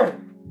 Lord,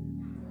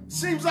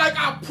 seems like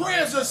our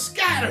prayers are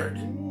scattered.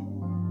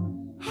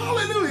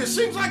 Hallelujah.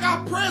 Seems like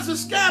our prayers are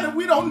scattered.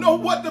 We don't know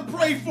what to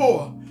pray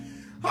for.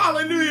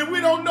 Hallelujah. We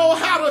don't know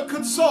how to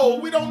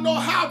console. We don't know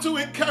how to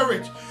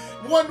encourage.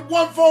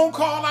 One phone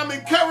call, I'm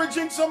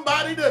encouraging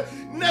somebody. The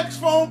next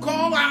phone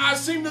call, I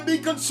seem to be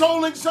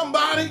consoling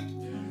somebody.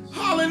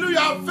 Hallelujah.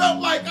 I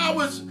felt like I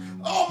was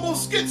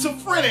almost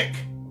schizophrenic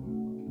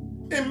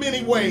in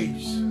many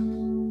ways.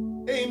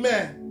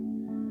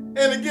 Amen.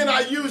 And again,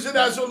 I use it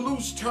as a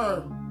loose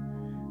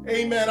term.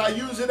 Amen. I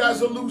use it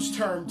as a loose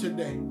term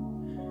today.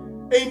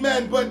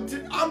 Amen. But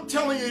I'm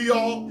telling you,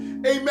 y'all,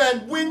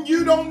 amen, when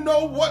you don't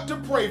know what to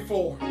pray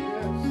for,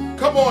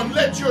 come on,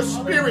 let your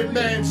spirit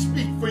man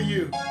speak for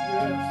you.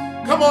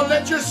 Come on,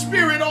 let your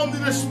spirit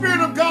the Spirit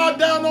of God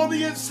down on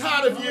the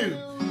inside of you.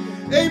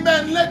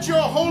 Amen. Let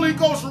your Holy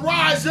Ghost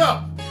rise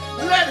up.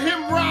 Let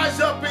him rise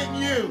up in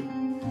you.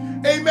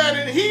 Amen.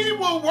 And he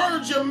will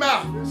word your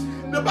mouth.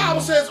 The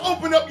Bible says,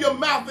 open up your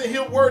mouth and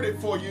he'll word it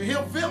for you.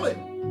 He'll fill it.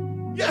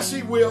 Yes,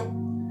 he will.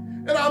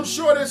 And I'm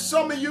sure there's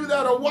some of you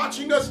that are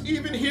watching us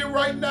even here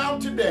right now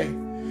today.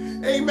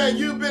 Amen.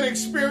 You've been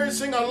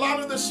experiencing a lot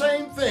of the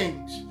same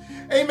things.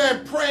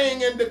 Amen.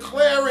 Praying and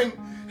declaring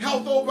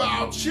health over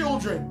our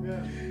children.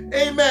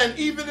 Yeah. Amen.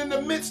 Even in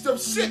the midst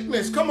of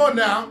sickness. Come on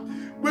now.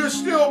 We're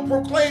still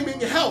proclaiming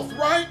health,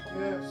 right?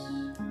 Yes.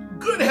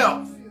 Good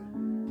health.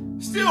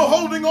 Still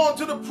holding on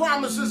to the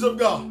promises of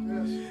God.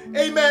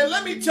 Yes. Amen.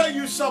 Let me tell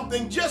you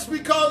something. Just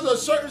because a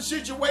certain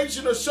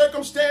situation or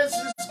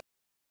circumstances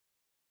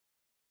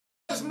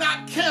does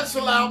not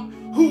cancel out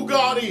who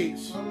God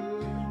is.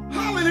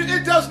 Hallelujah.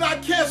 It does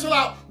not cancel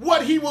out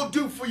what he will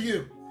do for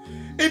you.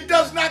 It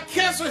does not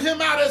cancel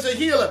him out as a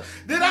healer.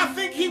 Did I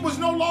think he was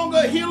no longer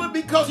a healer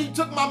because he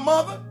took my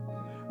mother?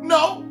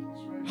 No.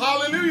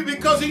 Hallelujah.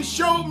 Because he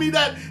showed me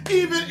that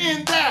even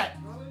in that,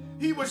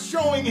 he was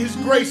showing his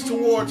grace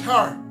towards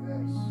her.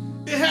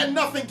 It had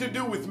nothing to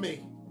do with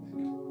me.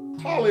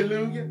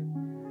 Hallelujah.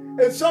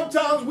 And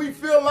sometimes we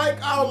feel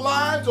like our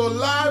lives or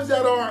lives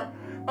that are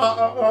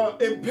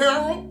in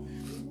peril,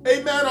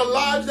 amen, or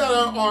lives that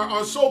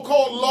are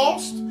so-called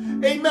lost.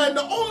 Amen.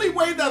 The only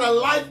way that a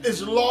life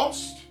is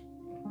lost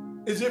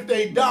is if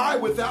they die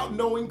without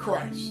knowing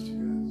Christ.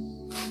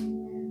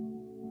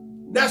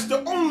 That's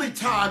the only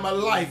time a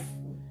life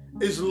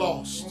is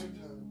lost.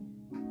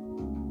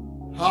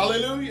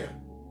 Hallelujah.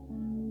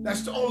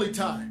 That's the only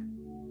time.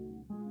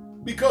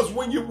 Because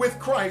when you're with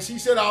Christ, he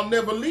said, I'll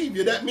never leave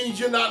you. That means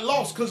you're not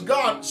lost because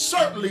God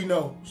certainly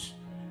knows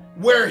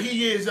where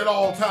he is at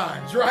all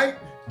times, right?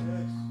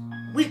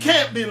 We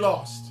can't be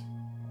lost.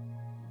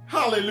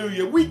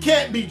 Hallelujah. We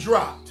can't be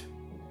dropped.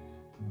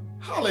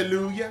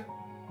 Hallelujah.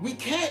 We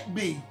can't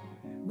be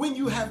when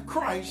you have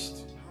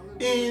Christ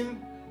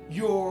in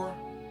your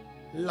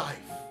life.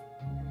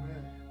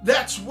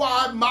 That's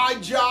why my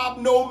job,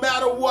 no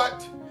matter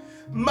what,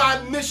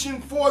 my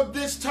mission for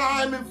this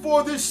time and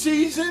for this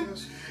season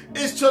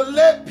is to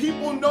let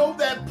people know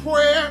that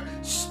prayer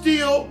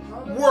still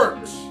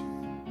works.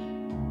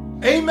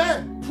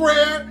 Amen.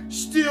 Prayer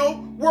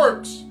still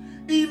works.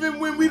 Even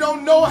when we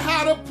don't know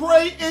how to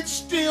pray, it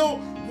still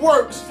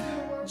works.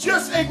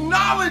 Just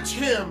acknowledge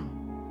him.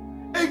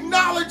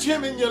 Acknowledge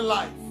him in your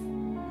life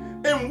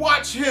and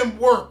watch him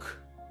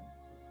work.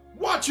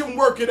 Watch him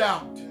work it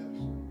out.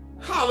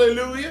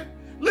 Hallelujah.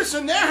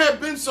 Listen, there have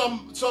been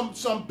some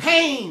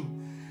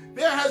pain.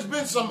 There has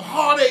been some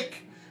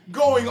heartache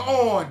going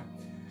on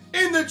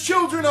in the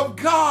children of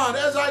God.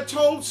 As I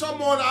told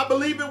someone, I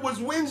believe it was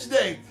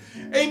Wednesday.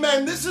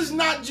 Amen. This is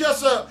not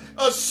just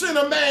a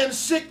sinner man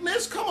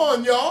sickness. Come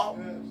on, y'all.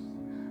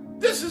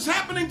 This is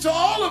happening to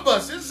all of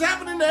us. This is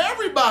happening to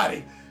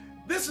everybody.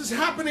 This is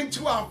happening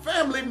to our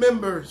family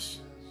members.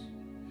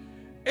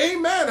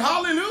 Amen.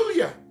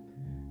 Hallelujah.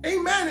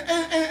 Amen.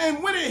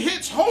 And when it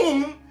hits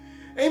home,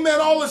 amen,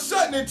 all of a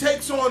sudden it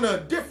takes on a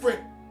different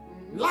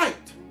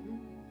light.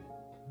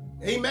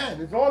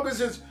 Amen. As long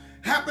as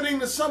happening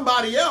to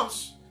somebody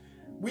else,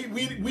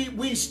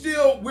 we're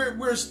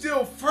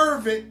still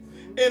fervent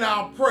in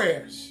our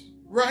prayers,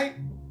 right?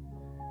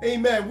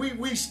 Amen.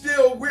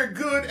 We're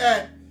good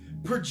at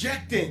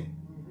projecting.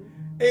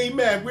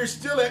 Amen. We're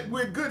still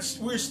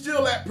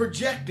at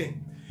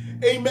projecting.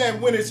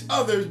 Amen. When it's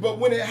others, but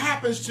when it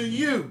happens to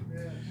you,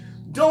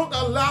 don't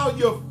allow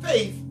your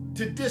faith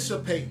to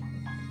dissipate.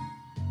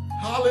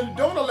 Hallelujah.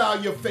 Don't allow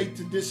your faith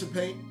to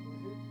dissipate.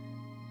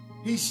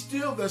 He's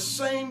still the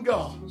same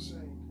God.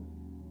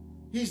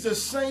 He's the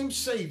same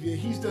Savior.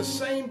 He's the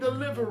same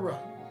deliverer.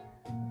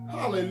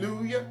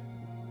 Hallelujah.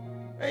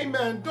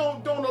 Amen.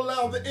 Don't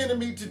allow the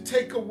enemy to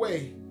take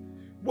away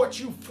what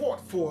you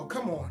fought for.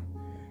 Come on.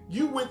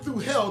 You went through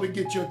hell to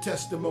get your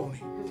testimony.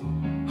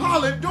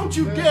 Hallelujah. Don't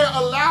you dare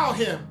allow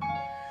him,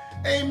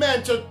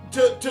 amen,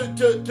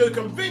 to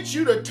convince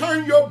you to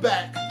turn your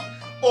back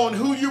on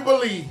who you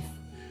believe.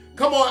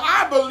 Come on.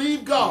 I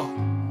believe God.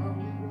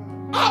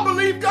 I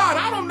believe God.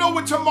 I don't know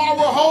what tomorrow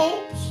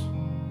holds,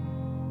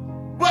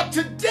 but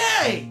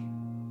today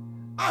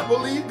I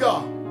believe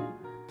God.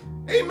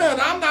 Amen.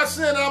 I'm not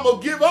saying I'm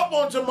going to give up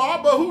on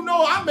tomorrow, but who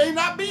knows? I may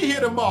not be here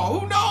tomorrow.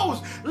 Who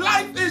knows?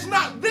 Life is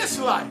not this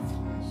life.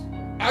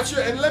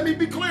 And let me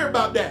be clear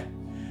about that,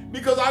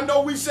 because I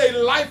know we say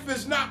life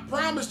is not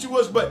promised to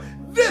us, but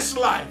this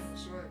life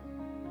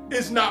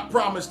is not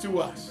promised to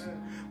us.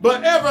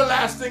 But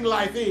everlasting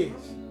life is.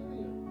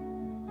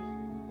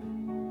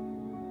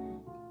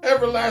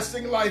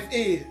 Everlasting life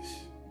is.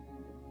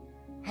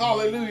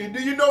 Hallelujah.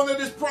 Do you know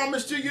that it's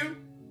promised to you?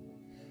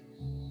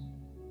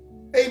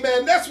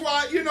 Amen. That's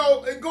why,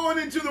 going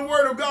into the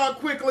word of God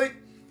quickly.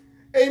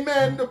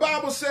 Amen. The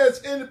Bible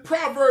says in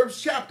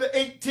Proverbs chapter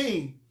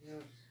 18,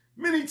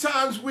 many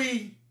times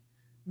we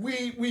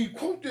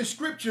quote the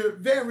scripture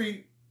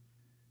very,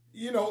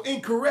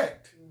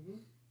 incorrect.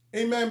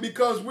 Amen.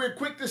 Because we're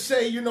quick to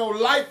say,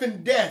 life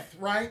and death,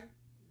 right,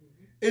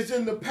 is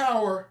in the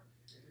power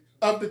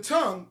of the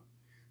tongue.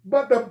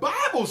 But the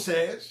Bible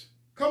says,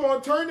 come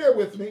on, turn there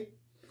with me.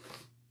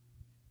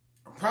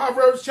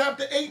 Proverbs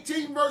chapter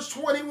 18, verse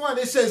 21,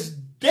 it says,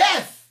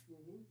 death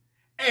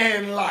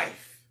and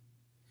life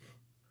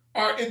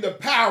are in the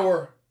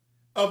power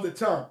of the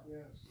tongue. Yes.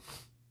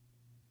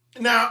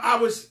 Now, I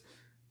was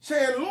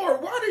saying,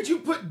 Lord, why did you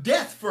put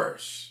death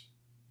first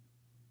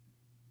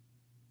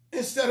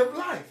instead of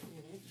life?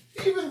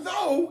 Even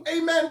though,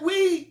 amen,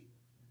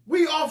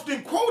 we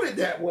often quote it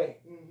that way.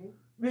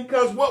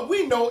 Because what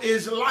we know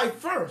is life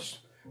first.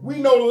 We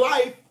know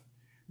life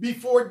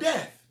before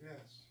death.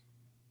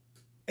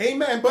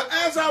 Amen. But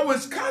as I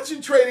was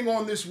concentrating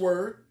on this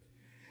word,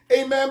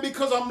 amen,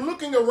 because I'm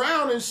looking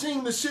around and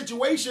seeing the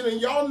situation,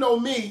 and y'all know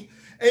me,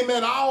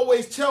 amen, I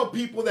always tell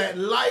people that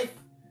life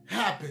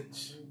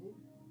happens.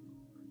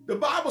 The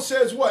Bible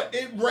says what?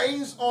 It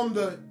rains on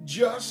the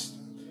just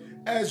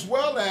as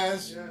well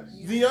as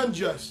the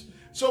unjust.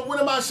 So what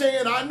am I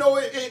saying? I know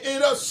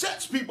it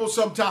upsets people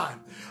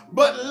sometimes,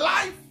 but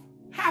life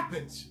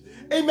happens.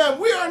 Amen.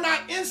 We are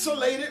not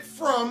insulated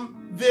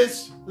from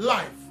this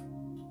life.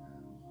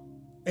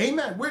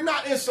 Amen. We're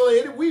not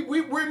insulated.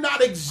 We're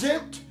not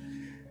exempt.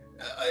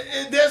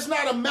 There's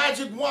not a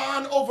magic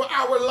wand over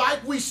our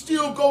life. We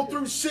still go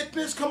through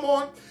sickness. Come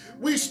on.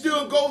 We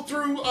still go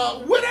through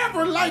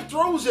whatever life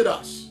throws at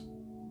us.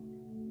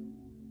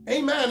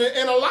 Amen.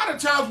 And a lot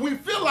of times we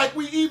feel like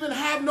we even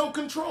have no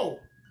control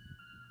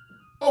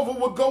over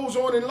what goes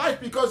on in life,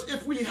 because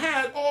if we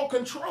had all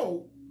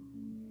control,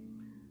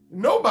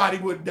 nobody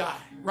would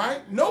die,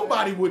 right?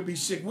 Nobody would be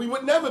sick. We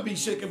would never be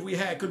sick if we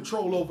had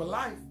control over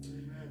life.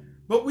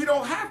 But we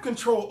don't have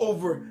control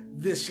over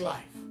this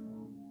life.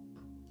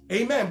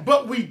 Amen.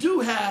 But we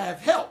do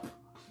have help.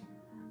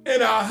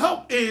 And our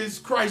help is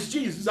Christ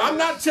Jesus. I'm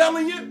not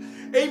telling you,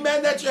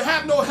 amen, that you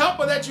have no help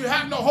or that you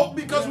have no hope,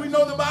 because we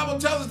know the Bible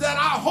tells us that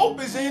our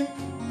hope is in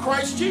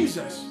Christ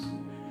Jesus.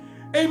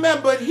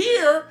 Amen. But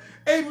here,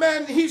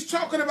 amen, he's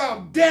talking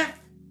about death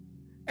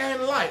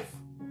and life.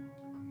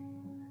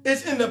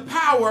 It's in the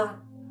power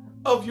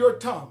of your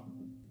tongue.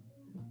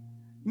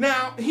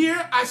 Now,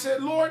 here I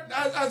said, Lord,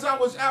 as I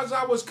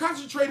was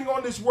concentrating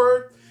on this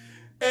word,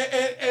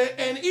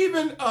 and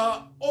even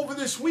over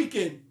this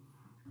weekend,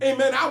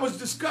 amen, I was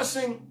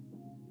discussing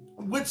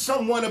with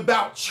someone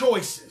about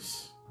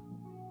choices,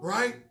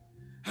 right?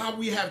 How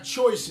we have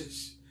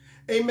choices.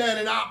 Amen.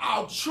 And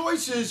our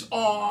choices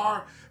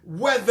are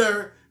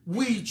whether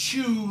we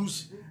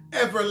choose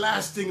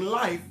everlasting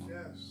life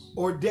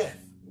or death.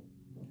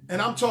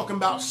 And I'm talking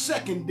about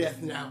second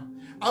death now.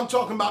 I'm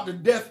talking about the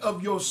death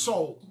of your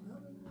soul,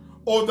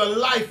 or the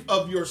life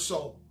of your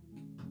soul.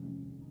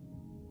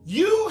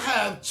 You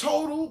have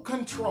total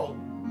control.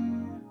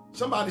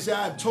 Somebody say,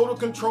 I have total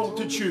control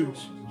to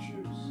choose.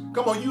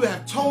 Come on, you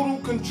have total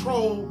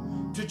control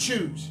to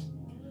choose.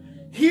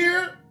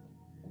 Here,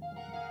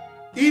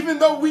 even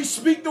though we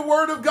speak the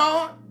word of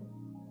God,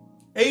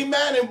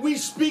 amen, and we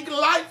speak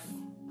life,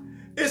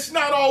 it's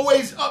not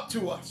always up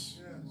to us.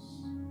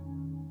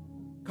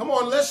 Come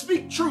on, let's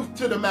speak truth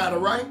to the matter,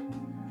 right?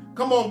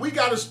 Come on, we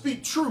got to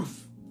speak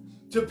truth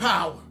to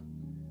power.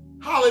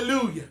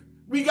 Hallelujah.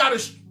 We got to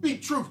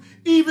speak truth.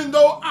 Even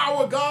though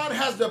our God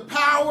has the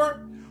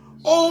power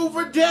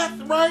over death,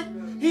 right?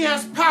 He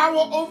has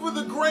power over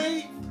the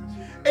grave.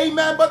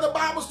 Amen. But the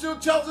Bible still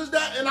tells us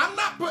that. And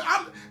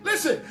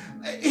listen,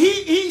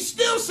 he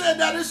still said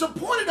that it's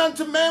appointed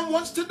unto man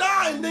once to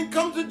die and then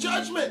comes the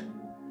judgment.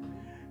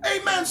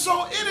 Amen.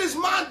 So it is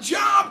my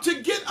job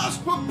to get us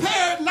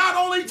prepared, not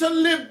only to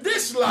live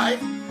this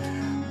life,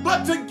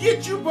 but to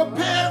get you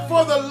prepared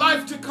for the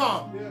life to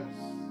come. Yes.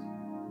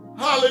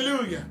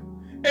 Hallelujah.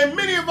 And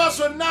many of us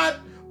are not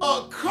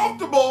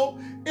comfortable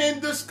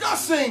in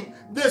discussing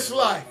this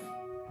life.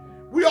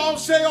 We all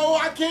say, oh,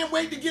 I can't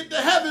wait to get to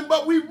heaven,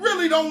 but we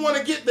really don't want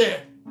to get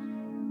there.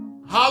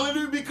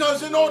 Hallelujah.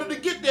 Because in order to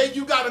get there,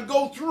 you got to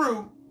go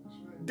through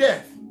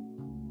death.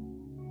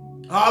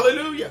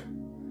 Hallelujah.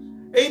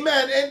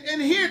 Amen.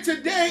 And here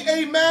today,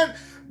 amen,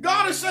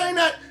 God is saying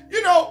that,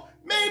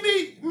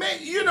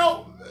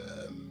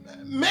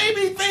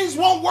 maybe things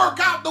won't work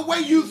out the way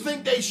you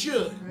think they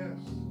should. Yes.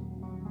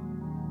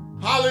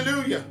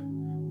 Hallelujah.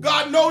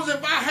 God knows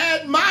if I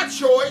had my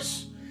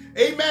choice,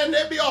 amen,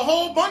 there'd be a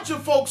whole bunch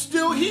of folks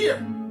still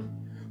here.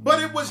 But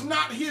it was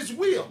not his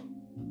will.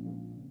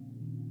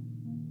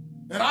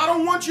 And I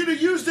don't want you to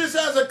use this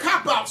as a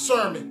cop-out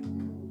sermon.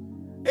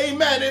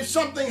 Amen. If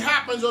something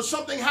happens or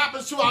something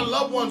happens to our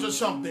loved ones or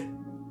something.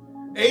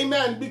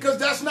 Amen. Because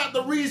that's not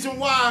the reason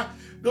why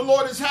the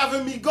Lord is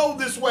having me go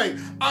this way.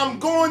 I'm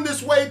going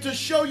this way to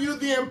show you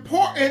the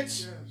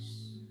importance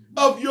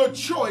of your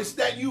choice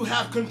that you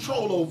have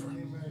control over.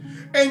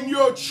 Amen. And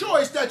your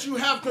choice that you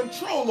have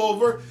control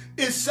over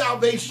is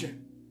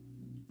salvation.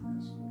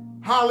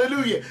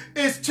 Hallelujah.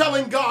 It's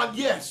telling God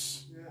yes.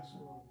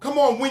 Come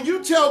on, when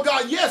you tell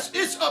God yes,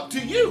 it's up to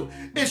you.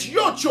 It's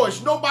your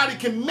choice. Nobody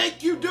can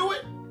make you do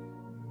it,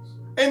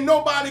 and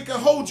nobody can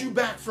hold you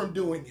back from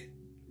doing it.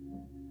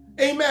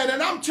 Amen.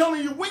 And I'm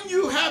telling you, when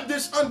you have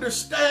this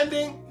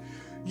understanding,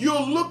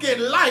 you'll look at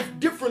life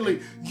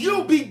differently.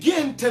 You'll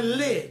begin to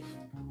live.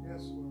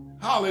 Yes,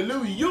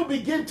 hallelujah. You'll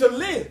begin to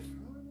live.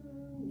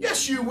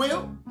 Yes, you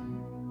will.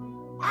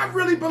 I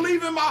really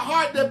believe in my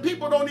heart that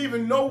people don't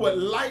even know what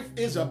life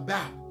is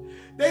about.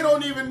 They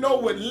don't even know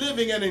what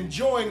living and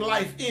enjoying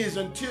life is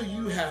until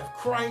you have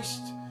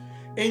Christ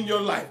in your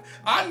life.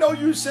 I know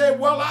you said,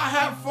 well, I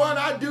have fun.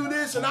 I do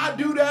this and I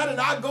do that and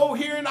I go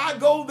here and I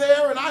go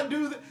there and I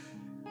do that.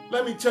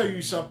 Let me tell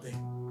you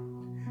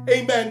something.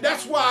 Amen.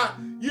 That's why,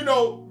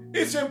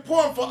 it's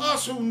important for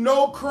us who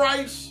know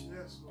Christ,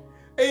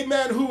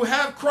 amen, who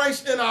have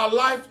Christ in our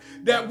life,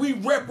 that we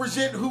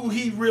represent who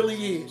he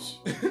really is.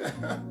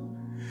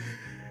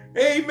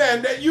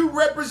 Amen. That you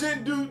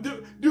represent,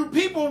 do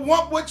people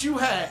want what you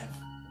have?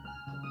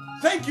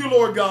 Thank you,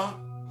 Lord God.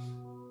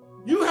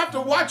 You have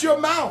to watch your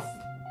mouth.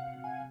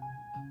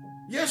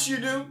 Yes, you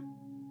do.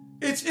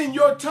 It's in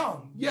your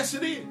tongue. Yes,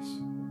 it is.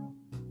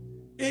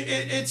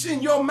 It's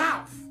in your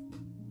mouth.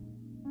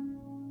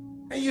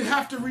 And you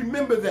have to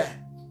remember that.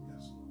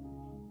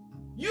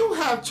 You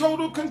have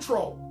total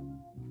control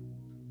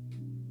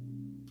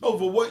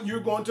over what you're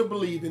going to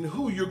believe in,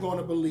 who you're going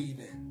to believe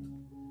in.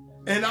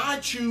 And I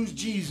choose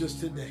Jesus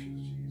today.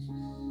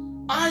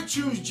 I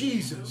choose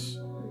Jesus.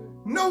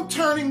 No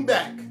turning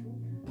back.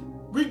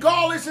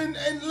 Regardless, and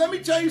let me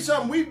tell you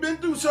something. We've been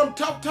through some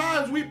tough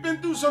times. We've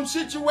been through some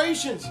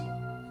situations.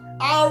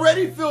 I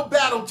already feel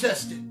battle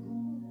tested.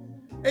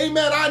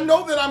 Amen. I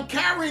know that I'm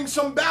carrying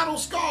some battle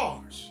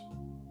scars.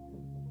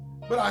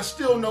 But I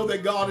still know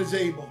that God is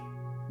able.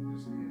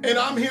 And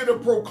I'm here to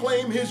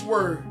proclaim his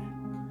word.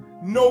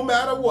 No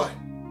matter what.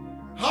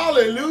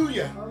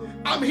 Hallelujah.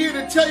 I'm here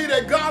to tell you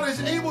that God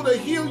is able to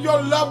heal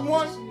your loved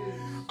ones.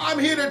 I'm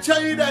here to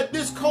tell you that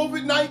this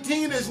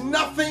COVID-19 is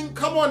nothing.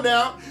 Come on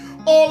now.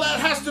 All that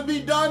has to be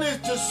done is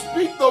to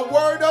speak the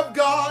word of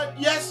God.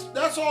 Yes,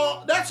 that's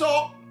all. That's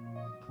all.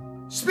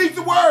 Speak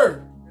the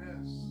word.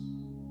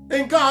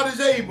 And God is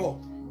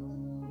able.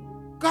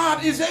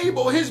 God is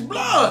able. His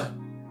blood.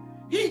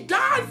 He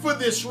died for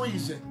this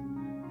reason.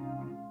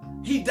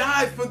 He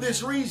died for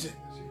this reason.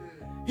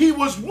 He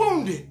was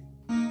wounded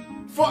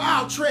for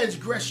our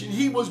transgression.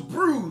 He was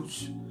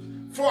bruised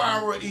for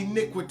our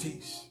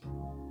iniquities.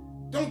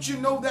 Don't you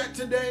know that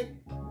today?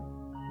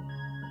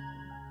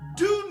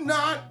 Do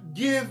not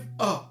give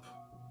up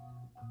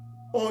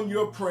on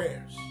your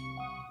prayers.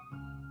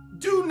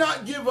 Do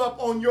not give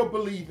up on your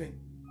believing.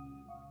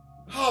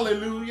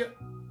 Hallelujah.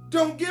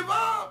 Don't give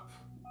up.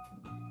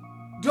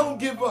 Don't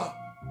give up.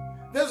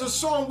 There's a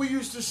song we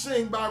used to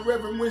sing by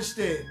Reverend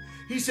Winstead.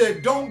 He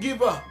said, don't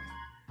give up.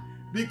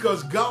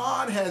 Because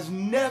God has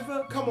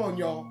never, come on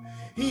y'all,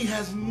 he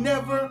has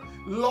never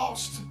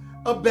lost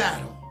a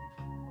battle.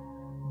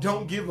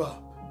 Don't give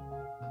up.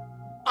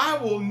 I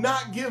will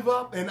not give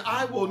up and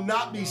I will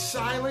not be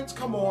silenced.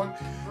 Come on.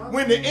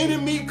 When the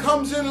enemy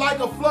comes in like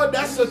a flood,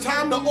 that's the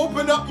time to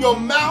open up your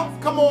mouth.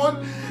 Come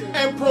on.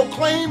 And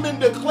proclaim and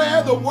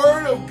declare the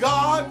word of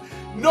God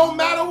no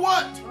matter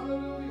what.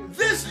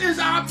 This is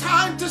our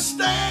time to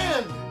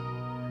stand.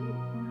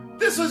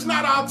 This is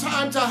not our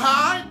time to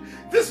hide.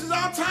 This is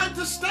our time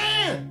to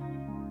stand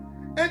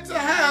and to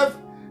have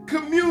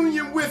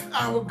communion with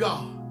our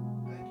God.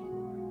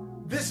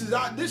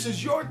 this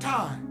is your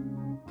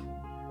time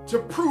to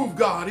prove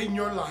God in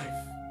your life.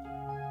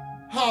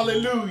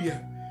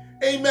 Hallelujah.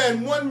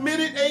 Amen. 1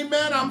 minute,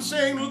 amen.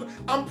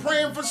 I'm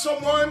praying for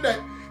someone that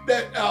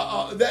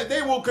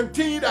they will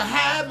continue to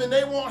have and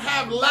they won't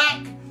have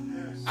lack.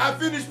 I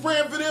finish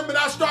praying for them and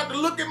I start to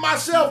look at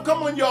myself.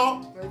 Come on,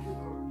 y'all.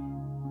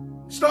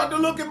 Start to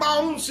look at my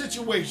own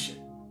situation.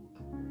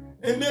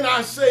 And then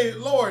I say,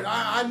 Lord,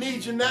 I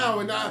need you now.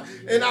 And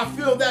I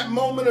feel that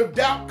moment of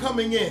doubt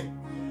coming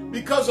in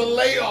because of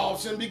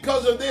layoffs and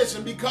because of this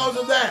and because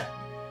of that.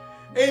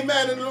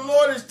 Amen. And the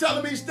Lord is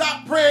telling me,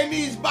 stop praying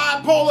these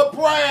bipolar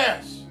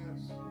prayers.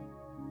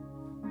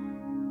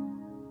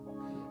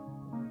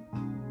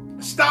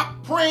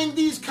 Stop praying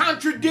these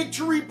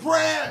contradictory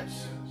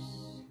prayers.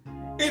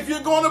 If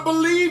you're going to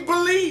believe,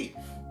 believe.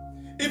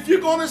 If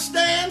you're going to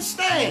stand,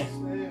 stand.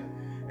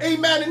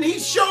 Amen. And he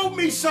showed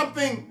me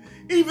something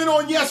even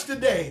on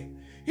yesterday.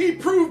 He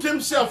proved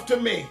himself to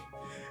me.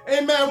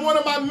 Amen. One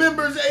of my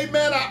members,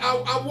 amen,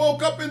 I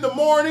woke up in the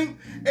morning,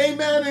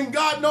 amen, and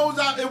God knows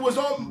it was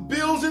on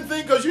bills and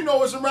things, because you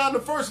know it's around the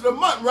first of the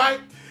month,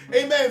 right?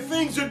 Amen.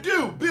 Things are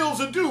due.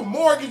 Bills are due.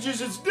 Mortgages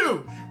is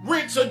due.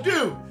 Rents are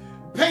due.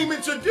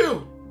 Payments are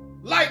due.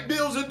 Light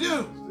bills are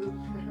due.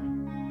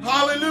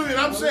 Hallelujah. And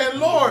I'm saying,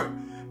 Lord,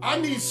 I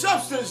need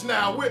substance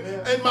now.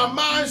 And my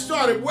mind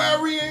started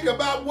worrying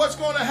about what's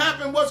going to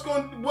happen, what's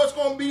going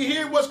to be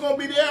here, what's going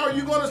to be there. Are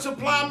you going to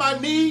supply my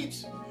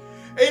needs?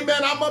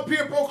 Amen. I'm up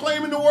here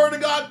proclaiming the word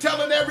of God,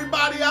 telling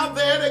everybody out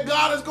there that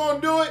God is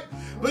going to do it.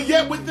 But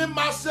yet within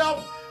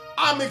myself,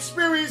 I'm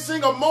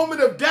experiencing a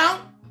moment of doubt.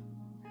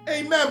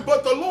 Amen.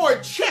 But the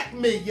Lord checked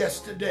me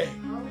yesterday.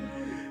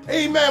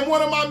 Amen.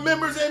 One of my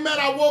members, amen,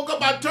 I woke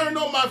up, I turned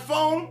on my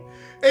phone.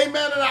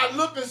 Amen. And I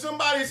looked at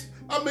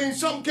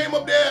something came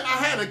up there. I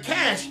had a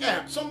cash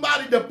app.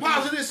 Somebody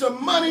deposited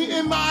some money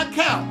in my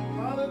account.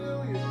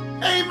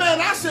 Hallelujah.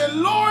 Amen. I said,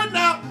 Lord,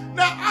 now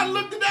I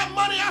looked at that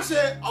money. I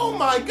said, oh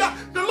my God,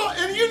 the Lord.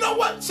 And you know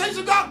what, saints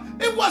of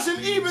God? It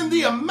wasn't even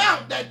the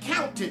amount that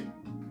counted.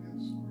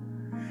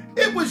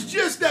 It was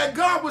just that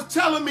God was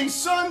telling me,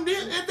 son,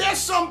 there's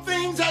some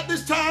things at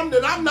this time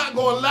that I'm not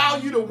going to allow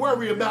you to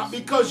worry about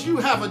because you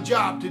have a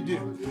job to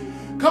do.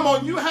 Come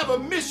on, you have a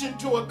mission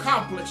to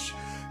accomplish.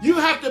 You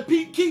have to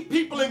keep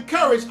people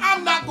encouraged.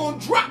 I'm not going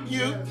to drop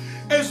you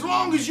as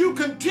long as you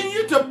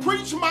continue to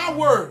preach my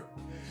word.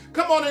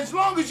 Come on, as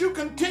long as you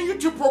continue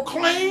to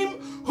proclaim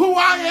who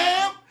I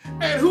am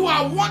and who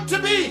I want to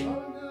be.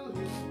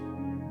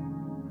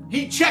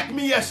 He checked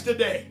me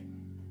yesterday.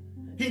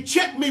 He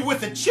checked me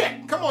with a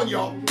check. Come on,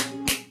 y'all.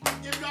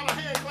 Give y'all a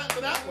hand clap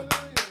for that one.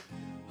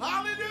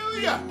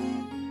 Hallelujah.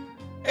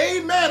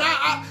 Amen.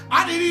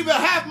 I didn't even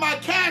have my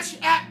cash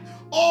app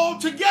all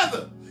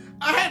together.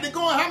 I had to go,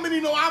 how many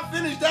know I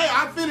finished that?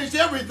 I finished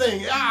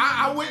everything.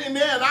 I went in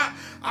there and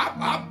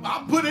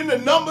I put in the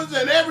numbers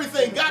and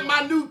everything. Got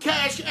my new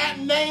cash app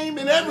name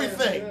and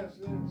everything. Yes.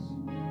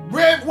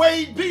 Rev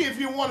Wade B, if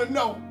you want to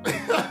know.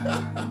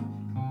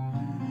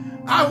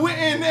 I went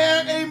in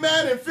there,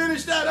 amen, and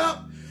finished that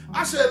up.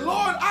 I said,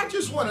 Lord, I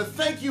just want to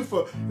thank you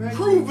for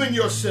proving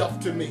yourself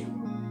to me.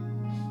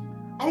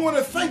 I want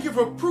to thank you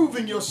for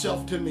proving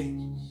yourself to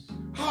me.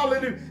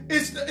 Hallelujah.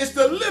 It's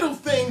the little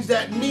things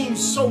that mean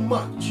so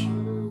much.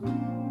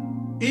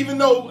 Even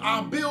though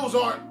our bills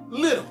aren't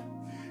little.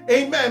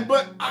 Amen.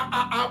 But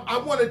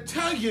I want to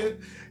tell you,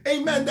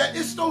 amen, that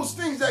it's those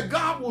things that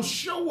God will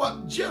show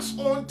up just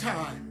on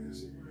time.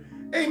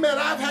 Amen.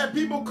 I've had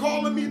people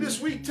calling me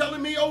this week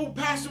telling me, oh,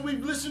 Pastor,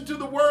 we've listened to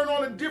the word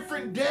on a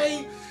different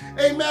day.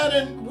 Amen.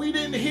 And we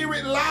didn't hear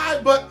it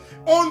live. But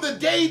on the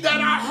day that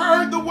I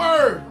heard the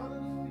word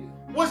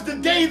was the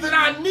day that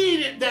I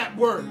needed that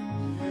word.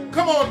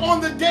 Come on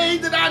the day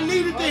that I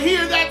needed to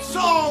hear that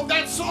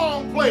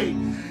song played.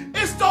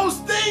 It's those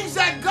things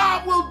that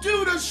God will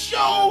do to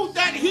show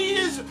that he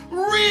is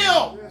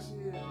real. Yes,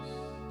 he is.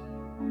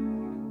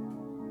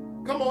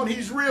 Come on,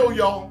 he's real,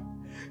 y'all.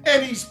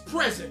 And he's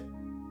present.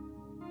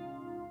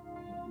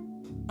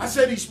 I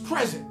said he's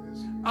present.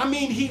 I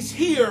mean, he's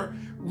here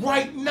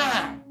right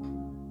now.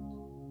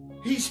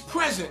 He's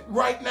present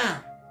right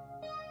now.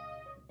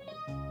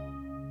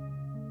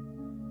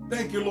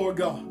 Thank you, Lord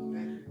God.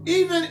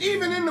 Even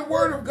in the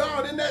Word of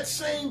God, in that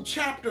same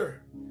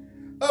chapter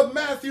of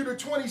Matthew, the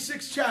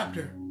 26th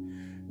chapter,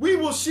 we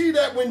will see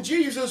that when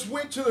Jesus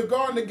went to the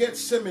Garden of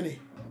Gethsemane,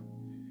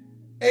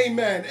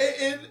 amen,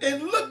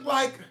 it looked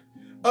like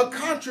a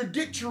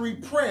contradictory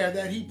prayer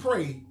that he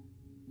prayed.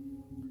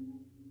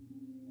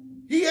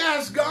 He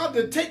asked God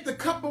to take the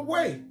cup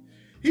away.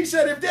 He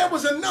said, if there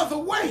was another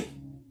way,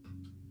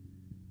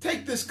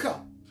 take this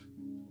cup.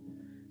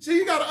 See,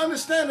 you got to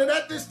understand that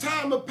at this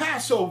time of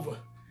Passover,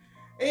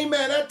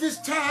 amen, at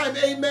this time,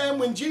 amen,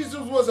 when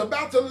Jesus was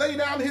about to lay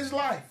down his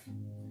life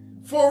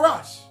for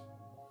us,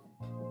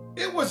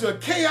 it was a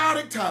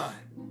chaotic time.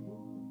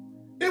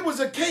 It was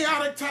a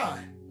chaotic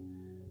time.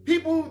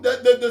 People,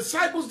 the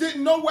disciples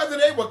didn't know whether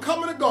they were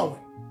coming or going.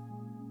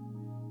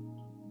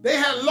 They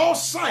had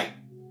lost sight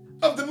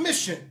of the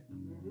mission.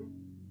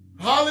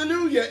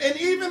 Hallelujah. And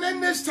even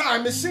in this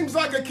time, it seems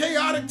like a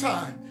chaotic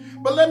time.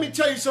 But let me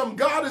tell you something.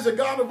 God is a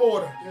God of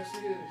order. Yes,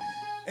 he is.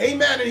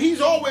 Amen. And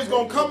he's always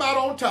going to come out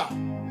on top. Yes.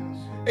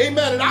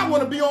 Amen. And I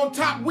want to be on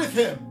top with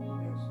him.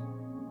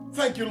 Yes.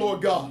 Thank you,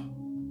 Lord God.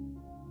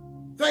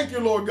 Thank you,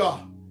 Lord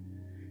God.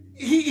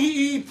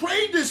 He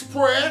prayed this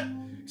prayer.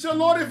 He said,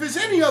 Lord, if there's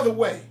any other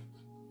way,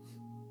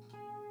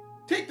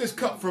 take this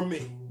cup from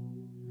me.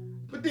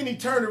 But then he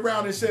turned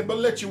around and said, but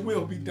let your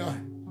will be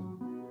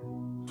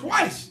done.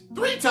 Twice,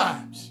 3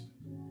 times,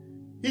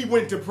 he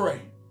went to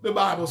pray, the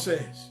Bible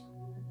says.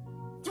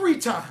 3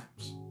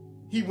 times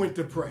he went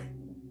to pray.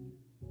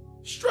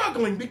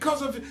 Struggling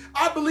because of,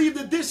 I believe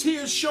that this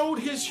here showed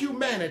his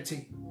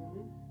humanity.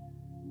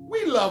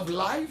 We love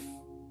life.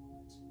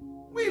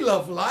 We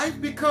love life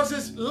because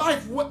it's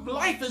life.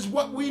 Life is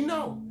what we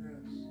know.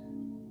 Yes.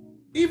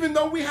 Even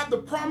though we have the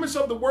promise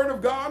of the word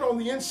of God on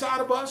the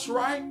inside of us,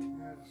 right?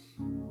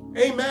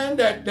 Yes. Amen.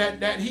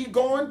 That he's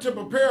going to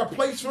prepare a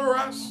place for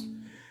us.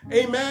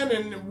 Amen.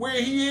 And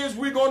where he is,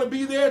 we're going to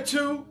be there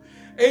too.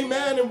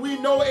 Amen. And we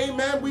know,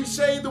 amen, we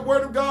say the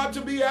word of God,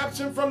 to be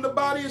absent from the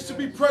body is to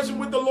be present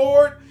with the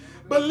Lord.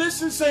 But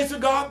listen, saints of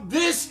God,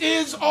 this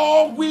is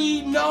all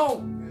we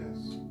know.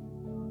 Yes.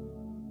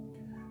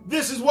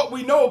 This is what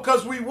we know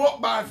because we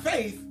walk by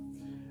faith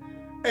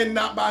and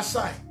not by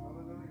sight.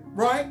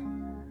 Right?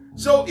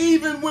 So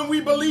even when we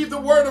believe the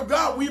word of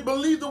God, we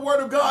believe the word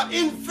of God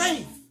in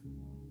faith.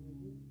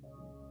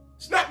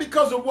 It's not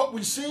because of what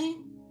we see.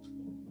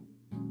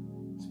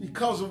 It's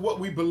because of what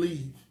we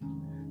believe.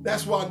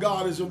 That's why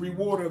God is a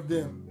rewarder of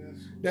them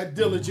that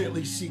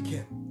diligently seek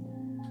him.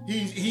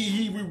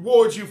 He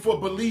rewards you for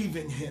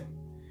believing him.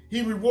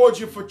 He rewards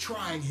you for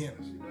trying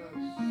him.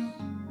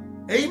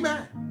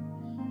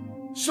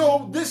 Amen.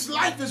 So this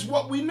life is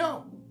what we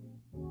know.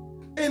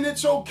 And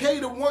it's okay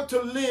to want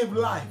to live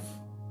life.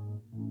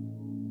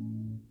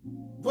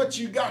 But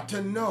you got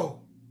to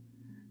know,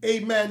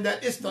 amen,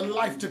 that it's the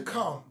life to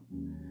come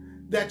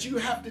that you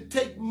have to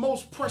take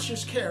most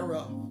precious care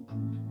of.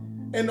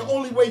 And the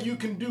only way you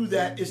can do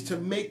that is to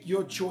make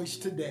your choice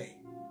today.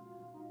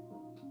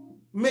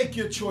 Make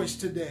your choice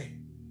today.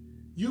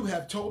 You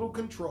have total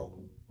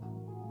control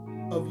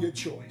of your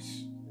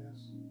choice.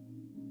 Yes.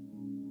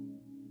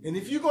 And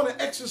if you're going to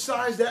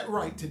exercise that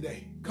right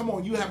today, come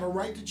on, you have a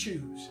right to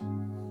choose.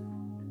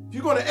 If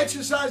you're going to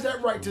exercise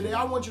that right today,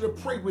 I want you to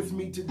pray with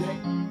me today.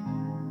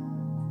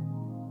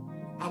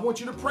 I want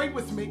you to pray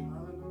with me.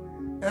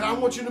 And I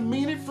want you to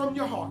mean it from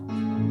your heart.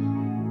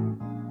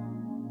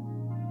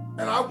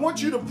 And I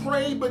want you to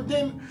pray, but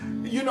then,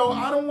 you know,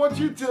 I don't want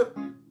you to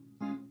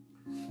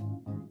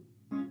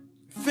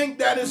think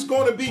that it's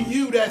going to be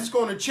you that's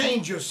going to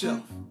change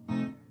yourself.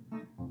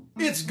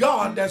 It's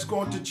God that's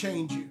going to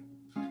change you.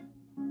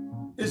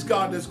 It's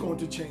God that's going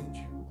to change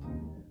you.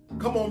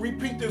 Come on,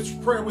 repeat this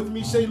prayer with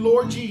me. Say,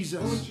 Lord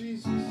Jesus, Lord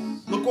Jesus,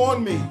 look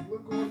on me.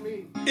 look on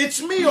me.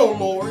 It's me, O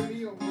Lord,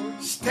 Me, O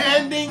Lord,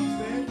 standing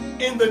standing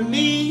in the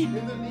need in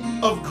the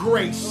need of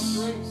grace.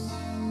 of grace.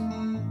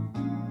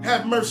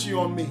 Have mercy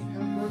on me. Have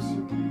mercy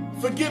on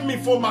me. Forgive me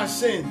for my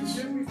sins.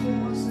 Forgive me for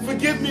my sins.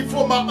 Forgive me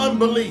for my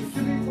unbelief.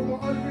 Forgive me for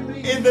my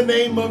unbelief. In the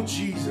name of In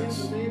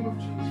Jesus. the name of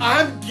Jesus.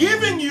 I'm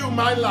giving you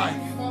my life.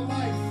 Give my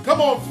life Come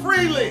on,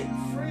 freely,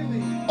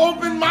 freely,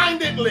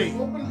 open-mindedly.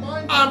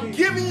 open-mindedly. I'm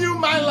giving you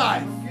my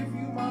life. Give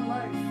you my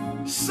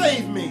life.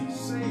 Save me.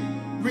 Save,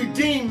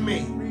 Redeem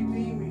me.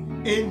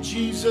 redeem me. In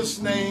Jesus'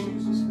 In name,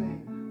 Jesus'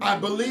 name. I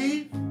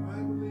believe I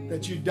believe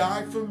that you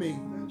died for me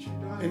that you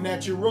died and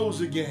that you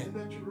rose and again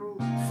that you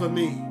rose for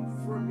me.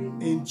 for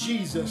me. In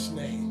Jesus'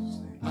 name,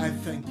 I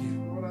thank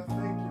you. Lord, I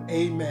thank you.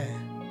 Amen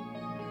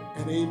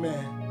and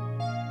amen.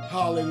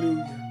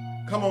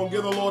 Hallelujah. Come on,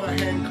 give the Lord a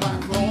hand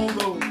clap for all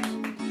those.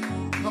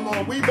 Come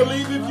on, we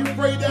believe if you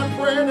prayed that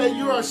prayer that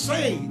you are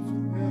saved.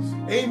 Yes.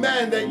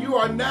 Amen. That you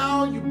are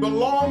now, you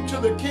belong to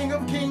the King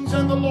of Kings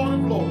and the Lord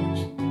of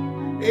Lords.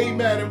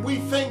 Amen. And we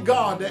thank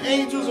God. The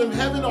angels in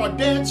heaven are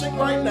dancing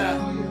right now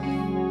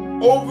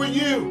over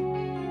you,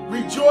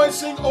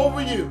 rejoicing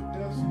over you.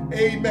 Yes.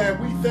 Amen.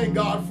 We thank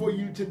God for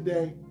you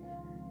today.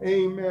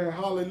 Amen.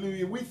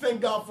 Hallelujah. We thank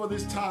God for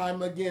this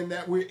time again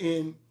that we're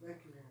in, Thank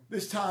you, Lord.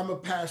 this time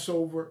of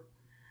Passover.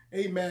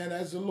 Amen.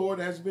 As the Lord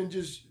has been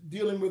just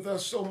dealing with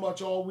us so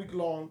much all week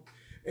long.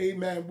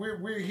 Amen.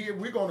 We're here.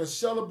 We're going to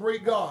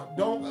celebrate God.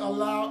 Don't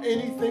allow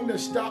anything to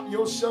stop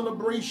your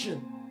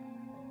celebration.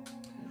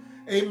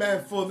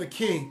 Amen. For the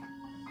King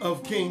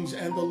of Kings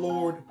and the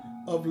Lord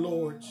of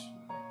Lords.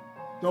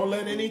 Don't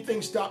let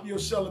anything stop your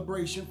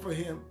celebration for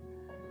him.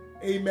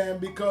 Amen.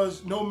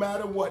 Because no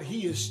matter what,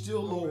 he is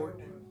still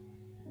Lord.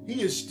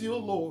 He is still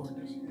Lord.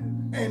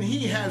 And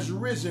he has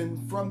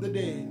risen from the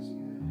dead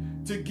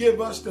to give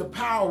us the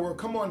power,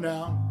 come on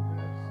now,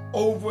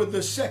 over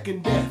the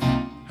second death,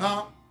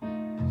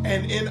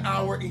 and in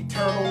our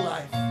eternal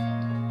life.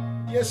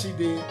 Yes, he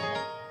did.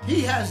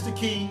 He has the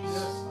keys.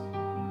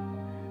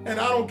 And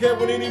I don't care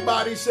what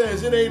anybody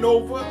says. It ain't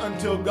over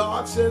until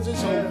God says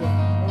it's over.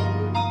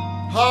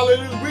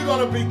 Hallelujah. We're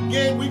going to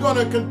begin. We're going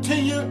to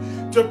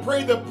continue to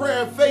pray the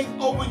prayer of faith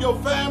over your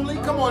family.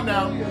 Come on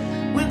now.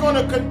 We're going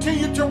to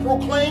continue to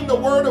proclaim the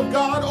word of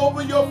God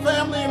over your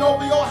family and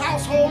over your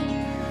household.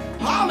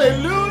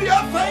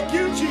 Hallelujah. Thank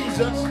you,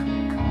 Jesus.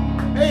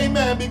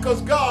 Amen.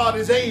 Because God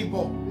is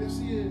able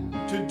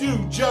to do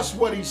just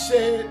what he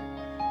said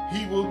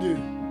he will do.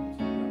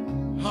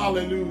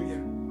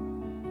 Hallelujah.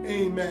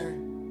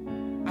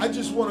 Amen. I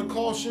just want to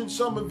caution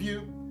some of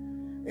you,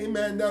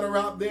 amen, that are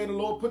out there. The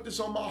Lord put this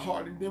on my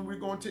heart, and then we're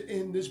going to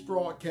end this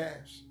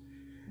broadcast.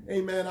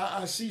 Amen.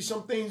 I see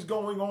some things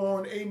going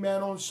on,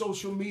 amen, on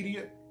social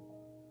media,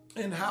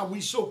 and how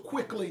we so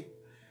quickly,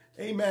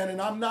 amen,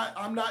 and I'm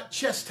not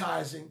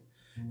chastising,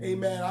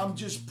 amen, I'm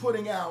just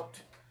putting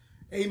out,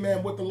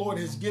 amen, what the Lord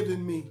has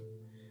given me.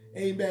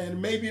 Amen.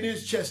 Maybe it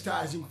is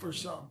chastising for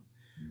some.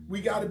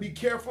 We got to be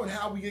careful in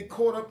how we get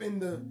caught up in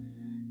the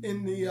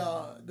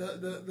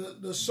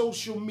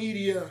social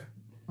media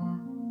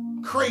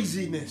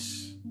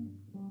craziness.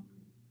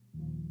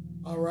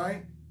 All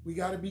right? We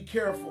got to be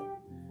careful.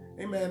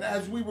 Amen.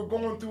 As we were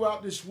going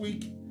throughout this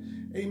week,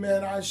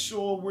 amen, I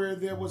saw where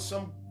there was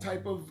some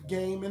type of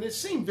game, and it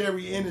seemed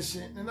very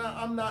innocent. And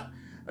I'm not,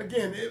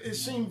 again, it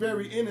seemed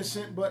very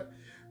innocent, but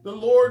the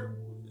Lord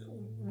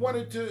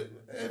wanted to,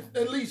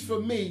 at least for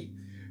me,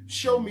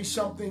 show me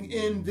something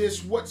in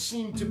this what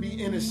seemed to be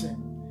innocent.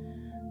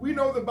 We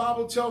know the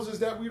Bible tells us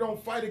that we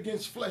don't fight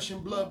against flesh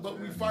and blood, but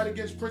we fight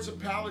against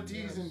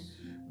principalities and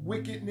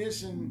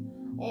wickedness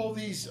and all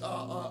these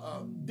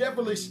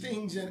devilish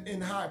things in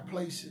high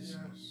places.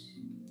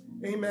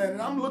 Amen.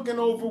 And I'm looking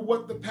over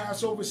what the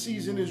Passover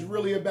season is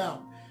really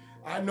about.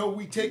 I know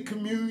we take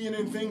communion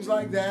and things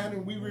like that,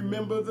 and we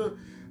remember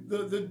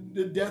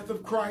the death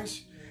of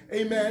Christ.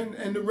 Amen.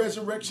 And the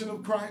resurrection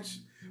of Christ.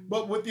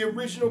 But what the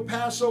original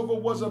Passover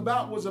was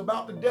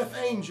about the death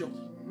angel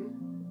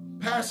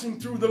passing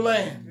through the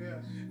land.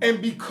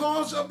 And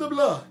because of the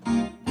blood,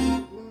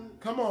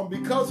 come on,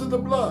 because of the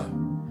blood,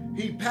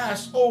 he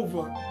passed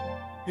over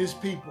his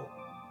people.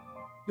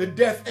 The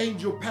death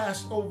angel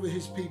passed over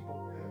his people.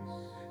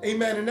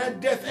 Amen. And that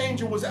death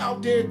angel was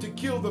out there to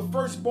kill the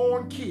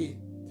firstborn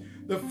kid,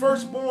 the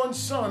firstborn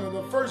son, or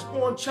the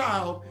firstborn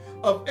child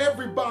of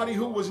everybody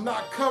who was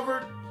not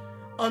covered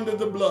under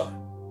the blood.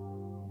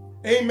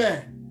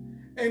 Amen.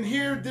 And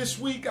here this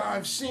week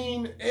I've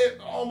seen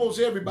almost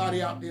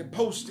everybody out there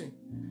posting.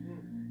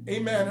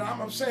 Amen. And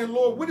I'm saying,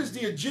 Lord, what is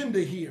the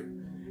agenda here?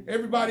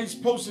 Everybody's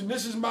posting,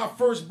 this is my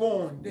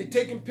firstborn. They're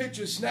taking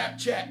pictures,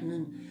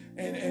 Snapchatting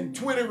and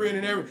Twittering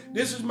and everything.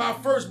 This is my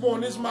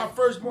firstborn. This is my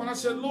firstborn. I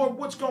said, Lord,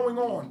 what's going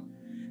on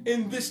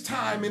in this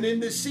time and in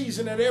this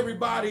season that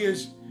everybody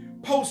is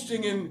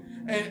posting and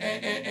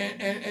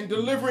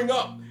delivering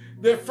up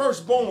their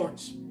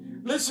firstborns?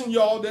 Listen,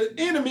 y'all, the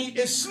enemy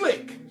is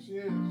slick.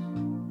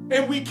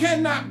 And we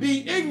cannot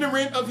be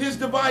ignorant of his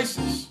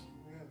devices.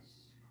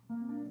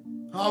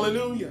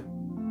 Hallelujah.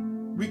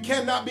 We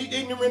cannot be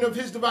ignorant of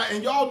his device.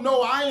 And y'all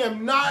know I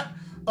am not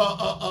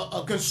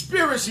a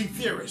conspiracy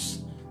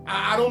theorist.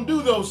 I don't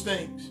do those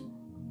things.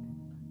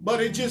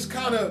 But it just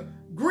kind of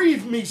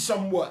grieved me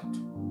somewhat.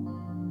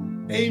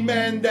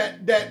 Amen.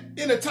 That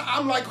in a time,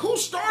 I'm like, who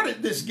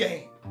started this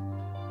game?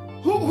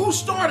 Who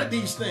started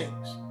these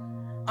things?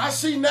 I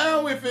see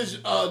now if it's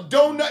a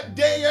donut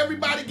day,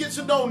 everybody gets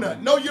a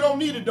donut. No, you don't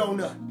need a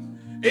donut.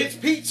 It's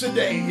pizza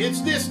day.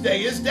 It's this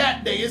day. It's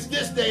that day. It's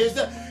this day. It's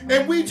that.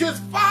 And we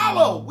just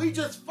follow. We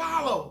just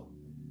follow.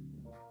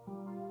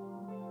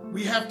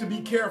 We have to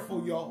be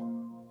careful, y'all,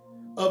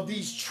 of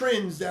these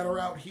trends that are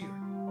out here.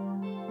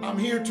 I'm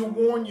here to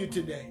warn you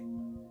today.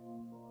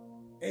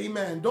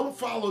 Amen. Don't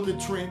follow the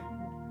trend.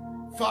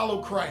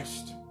 Follow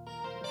Christ.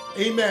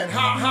 Amen.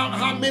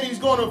 How many is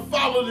going to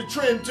follow the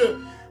trend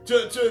to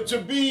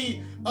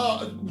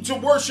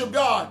worship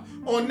God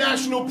on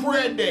National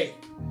Prayer Day?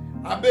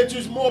 I bet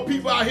there's more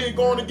people out here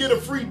going to get a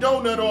free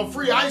donut or a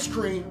free ice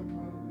cream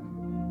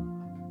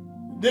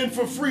than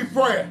for free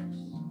prayer,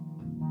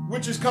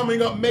 which is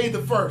coming up May the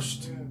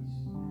 1st.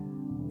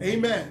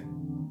 Amen.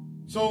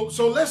 So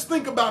let's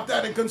think about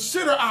that and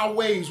consider our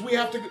ways. We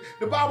have to,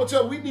 the Bible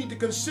tells we need to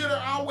consider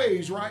our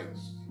ways, right?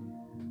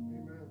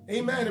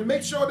 Amen. And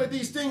make sure that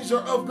these things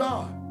are of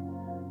God.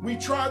 We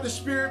try the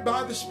Spirit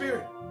by the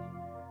Spirit.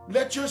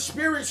 Let your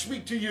spirit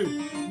speak to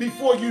you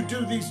before you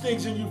do these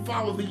things and you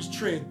follow these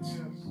trends.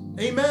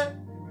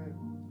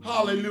 Amen?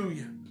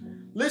 Hallelujah.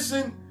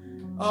 Listen,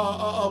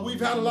 we've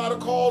had a lot of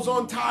calls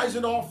on tithes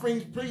and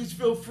offerings. Please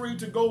feel free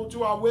to go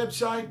to our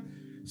website,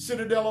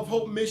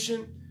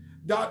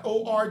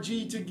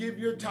 citadelofhopemission.org, to give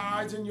your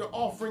tithes and your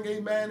offering.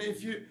 Amen.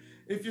 If you're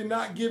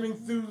not giving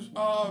through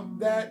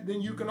that,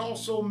 then you can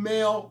also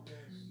mail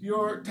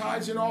your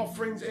tithes and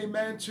offerings,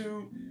 amen,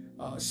 to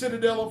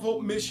Citadel of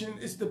Hope Mission.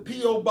 It's the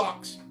P.O.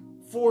 Box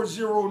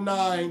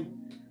 409,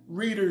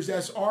 Readers,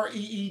 that's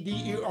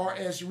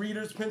Reeders,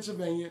 Reeders,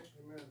 Pennsylvania,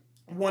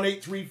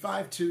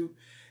 18352.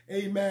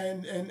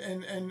 Amen.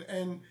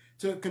 And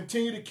to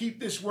continue to keep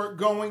this work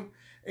going,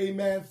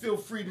 amen, feel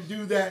free to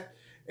do that.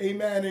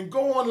 Amen. And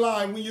go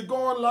online. When you go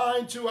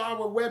online to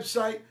our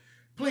website,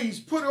 please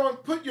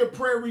put your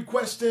prayer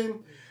request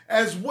in,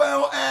 as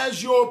well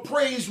as your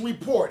praise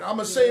report. I'm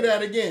going to say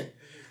that again.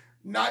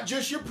 not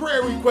just your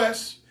prayer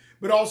requests,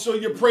 but also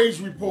your praise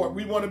report.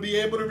 We want to be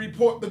able to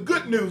report the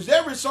good news.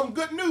 There is some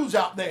good news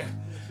out there.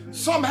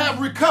 Some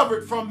have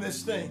recovered from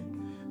this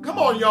thing. Come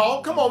on,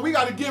 y'all. Come on. We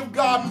got to give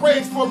God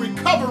praise for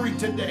recovery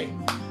today.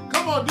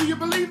 Come on. Do you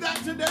believe that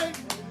today?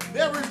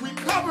 There is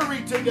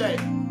recovery today.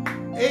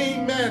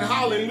 Amen.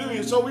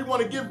 Hallelujah. So we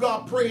want to give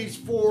God praise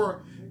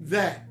for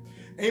that.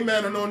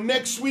 Amen. And on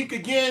next week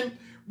again,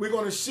 we're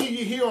going to see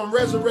you here on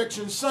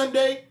Resurrection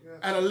Sunday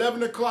at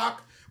 11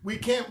 o'clock. We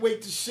can't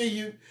wait to see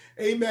you.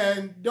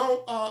 Amen.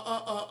 Don't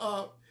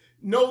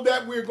know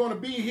that we're going to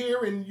be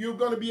here and you're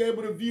going to be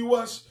able to view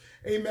us.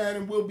 Amen.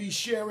 And we'll be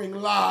sharing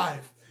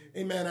live.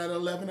 Amen. At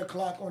 11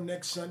 o'clock on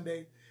next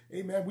Sunday.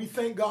 Amen. We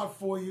thank God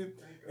for you.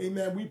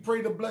 Amen. We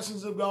pray the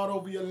blessings of God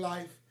over your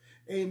life.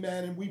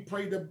 Amen. And we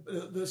pray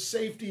the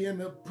safety and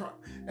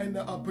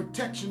the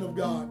protection of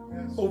God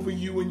over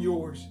you and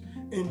yours.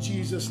 In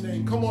Jesus'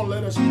 name. Come on,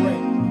 let us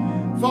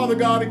pray. Father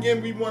God,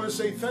 again, we want to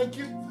say thank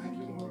you.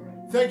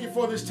 Thank you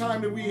for this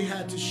time that we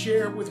had to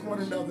share with one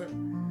another.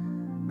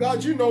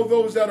 God, you know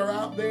those that are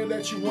out there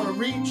that you want to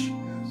reach.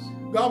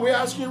 God, we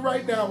ask you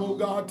right now, oh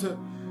God,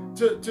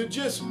 to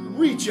just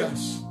reach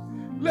us.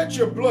 Let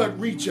your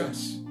blood reach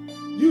us.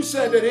 You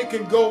said that it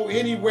can go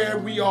anywhere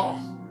we are.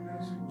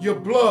 Your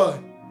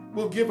blood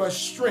will give us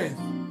strength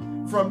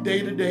from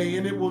day to day,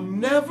 and it will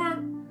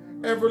never,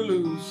 ever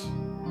lose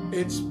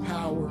its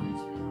power.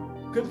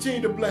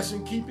 Continue to bless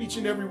and keep each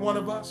and every one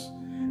of us.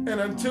 And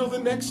until the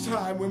next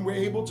time when we're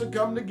able to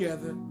come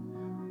together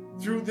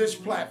through this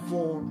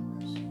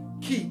platform,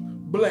 keep,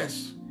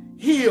 bless,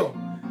 heal,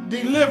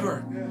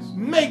 deliver,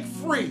 make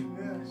free,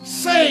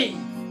 save,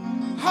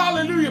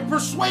 hallelujah,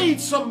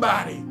 persuade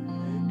somebody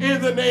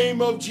in the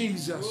name of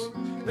Jesus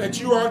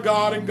that you are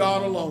God and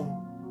God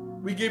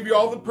alone. We give you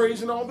all the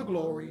praise and all the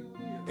glory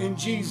in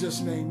Jesus'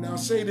 name. Now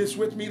say this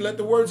with me. Let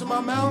the words of my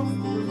mouth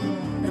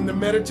and the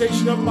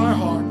meditation of my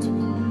heart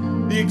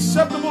be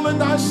acceptable in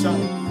thy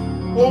sight.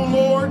 Oh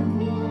Lord,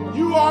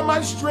 you are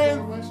my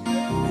strength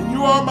and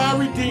you are my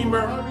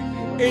redeemer.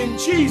 In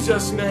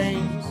Jesus'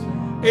 name,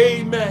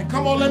 amen.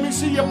 Come on, let me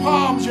see your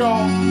palms,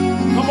 y'all.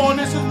 Come on,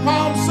 this is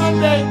Palm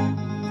Sunday.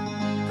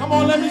 Come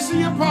on, let me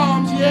see your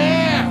palms.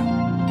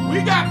 Yeah,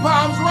 we got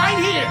palms right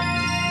here.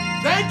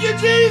 Thank you,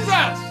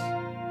 Jesus.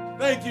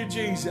 Thank you,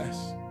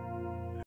 Jesus.